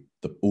basically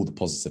all the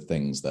positive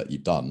things that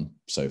you've done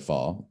so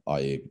far,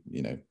 i.e.,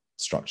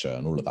 structure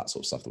and all of that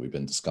sort of stuff that we've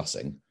been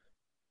discussing,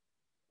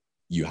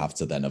 you have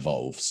to then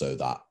evolve so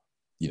that,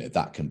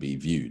 that can be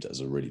viewed as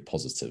a really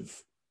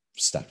positive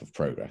step of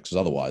progress. Because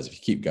otherwise, if you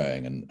keep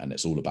going and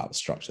it's all about the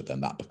structure,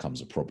 then that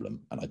becomes a problem.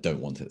 And I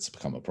don't want it to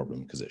become a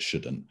problem, because it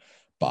shouldn't.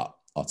 But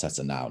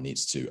Arteta now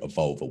needs to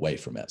evolve away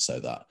from it so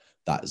that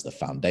that is the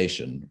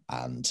foundation,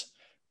 and,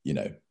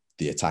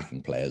 the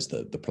attacking players,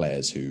 the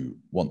players who,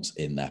 once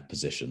in their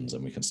positions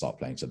and we can start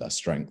playing to their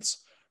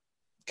strengths,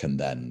 can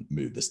then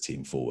move this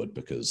team forward.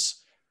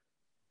 Because,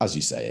 as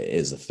you say, it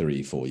is a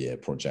 3-4 year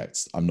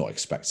project. I'm not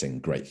expecting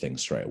great things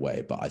straight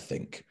away, but I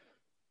think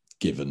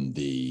given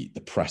the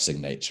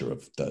pressing nature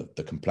of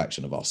the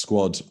complexion of our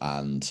squad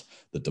and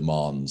the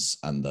demands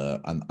and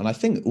I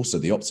think also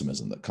the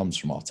optimism that comes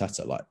from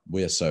Arteta, like,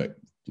 we're so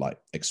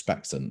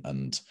expectant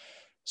and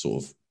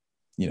sort of,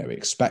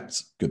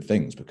 expect good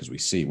things, because we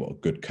see what a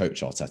good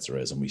coach Arteta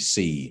is, and we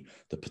see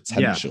the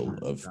potential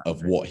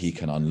of what he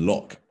can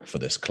unlock for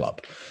this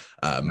club.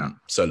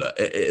 So look,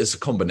 it is a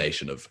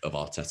combination of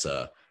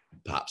Arteta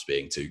perhaps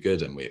being too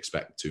good and we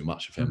expect too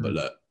much of him. But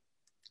look,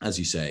 as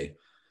you say,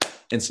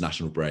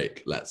 international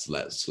break, let's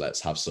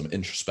have some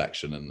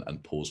introspection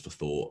and pause for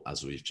thought,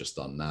 as we've just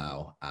done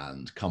now,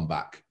 and come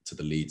back to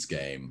the Leeds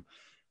game.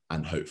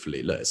 And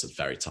hopefully, look, it's a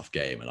very tough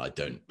game, and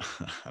I'm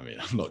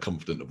not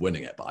confident of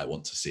winning it, but I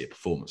want to see a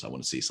performance. I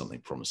want to see something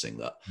promising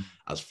that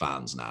as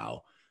fans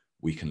now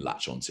we can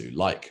latch onto.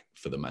 Like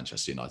for the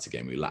Manchester United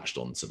game, we latched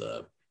onto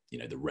the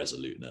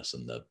resoluteness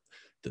and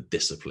the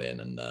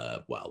discipline, and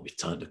we've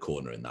turned a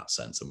corner in that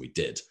sense, and we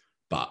did.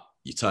 But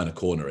you turn a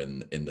corner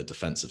in the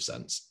defensive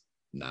sense.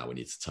 Now we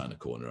need to turn a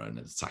corner in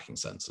an attacking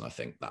sense. And I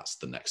think that's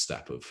the next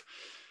step of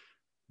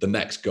the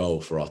next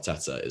goal for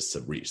Arteta, is to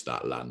reach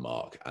that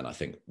landmark. And I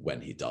think when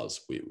he does,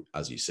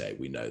 as you say,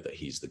 we know that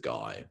he's the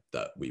guy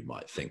that we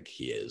might think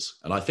he is.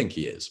 And I think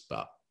he is,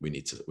 but we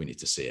need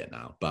to see it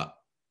now. But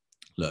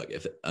look,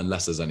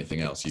 unless there's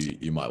anything else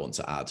you might want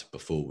to add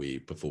before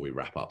we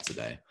wrap up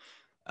today.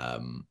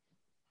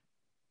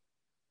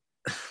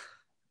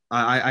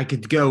 I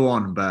could go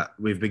on, but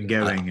we've been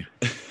going.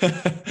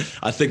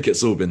 I think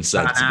it's all been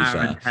said, to be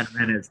fair. And 10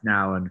 minutes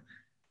now,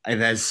 and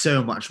there's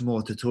so much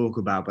more to talk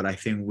about, but I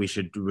think we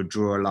should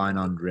draw a line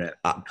under it.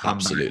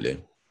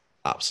 Absolutely.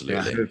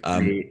 Absolutely.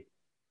 Hopefully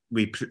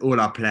all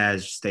our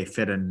players stay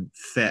fit,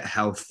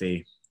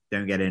 healthy,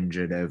 don't get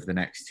injured over the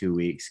next 2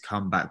 weeks,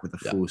 come back with a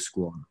full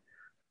squad.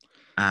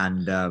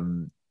 And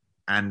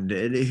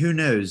who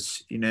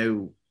knows,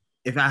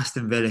 if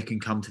Aston Villa can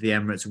come to the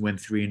Emirates and win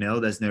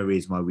 3-0, there's no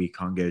reason why we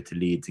can't go to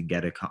Leeds and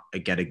get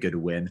a good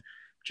win.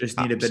 Just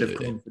need a bit of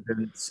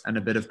confidence and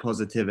a bit of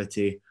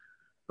positivity.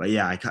 But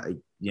yeah,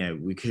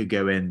 we could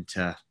go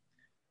into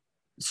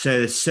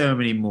there's so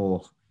many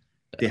more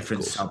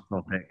different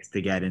subtopics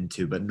to get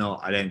into, but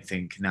I don't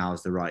think now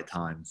is the right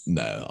time.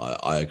 No,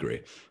 I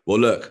agree. Well,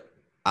 look,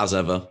 as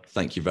ever,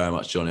 thank you very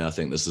much, Johnny. I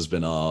think this has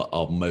been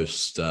our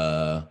most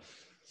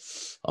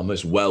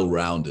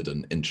well-rounded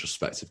and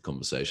introspective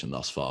conversation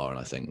thus far, and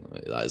I think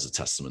that is a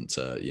testament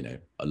to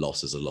a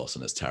loss is a loss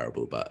and it's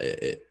terrible, but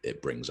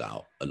it brings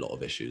out a lot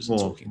of issues and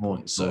talking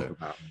points. So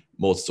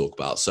more to talk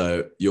about.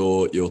 So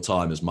your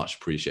time is much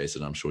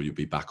appreciated. I'm sure you'll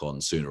be back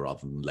on sooner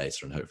rather than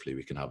later, and hopefully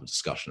we can have a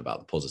discussion about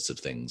the positive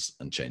things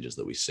and changes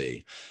that we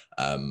see.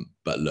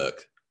 But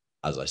look,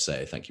 as I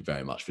say, thank you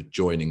very much for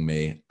joining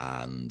me,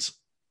 and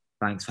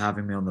thanks for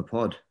having me on the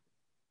pod.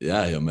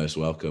 Yeah, you're most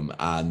welcome.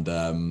 And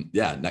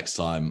next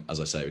time, as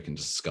I say, we can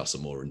discuss a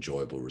more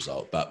enjoyable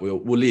result. But we'll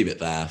leave it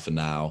there for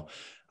now.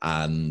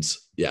 And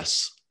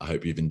yes, I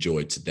hope you've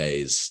enjoyed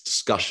today's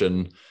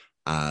discussion.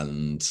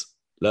 And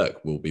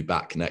look, we'll be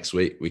back next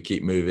week. We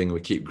keep moving,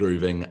 we keep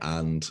grooving,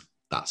 and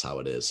that's how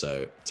it is.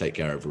 So take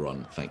care,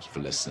 everyone. Thank you for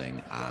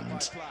listening,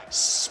 and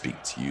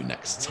speak to you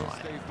next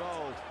time.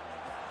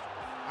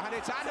 And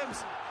it's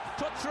Adams,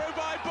 put through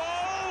by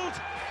Bold.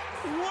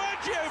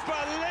 Would you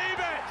believe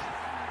it?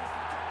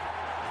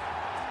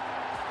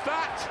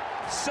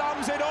 That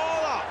sums it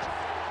all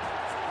up.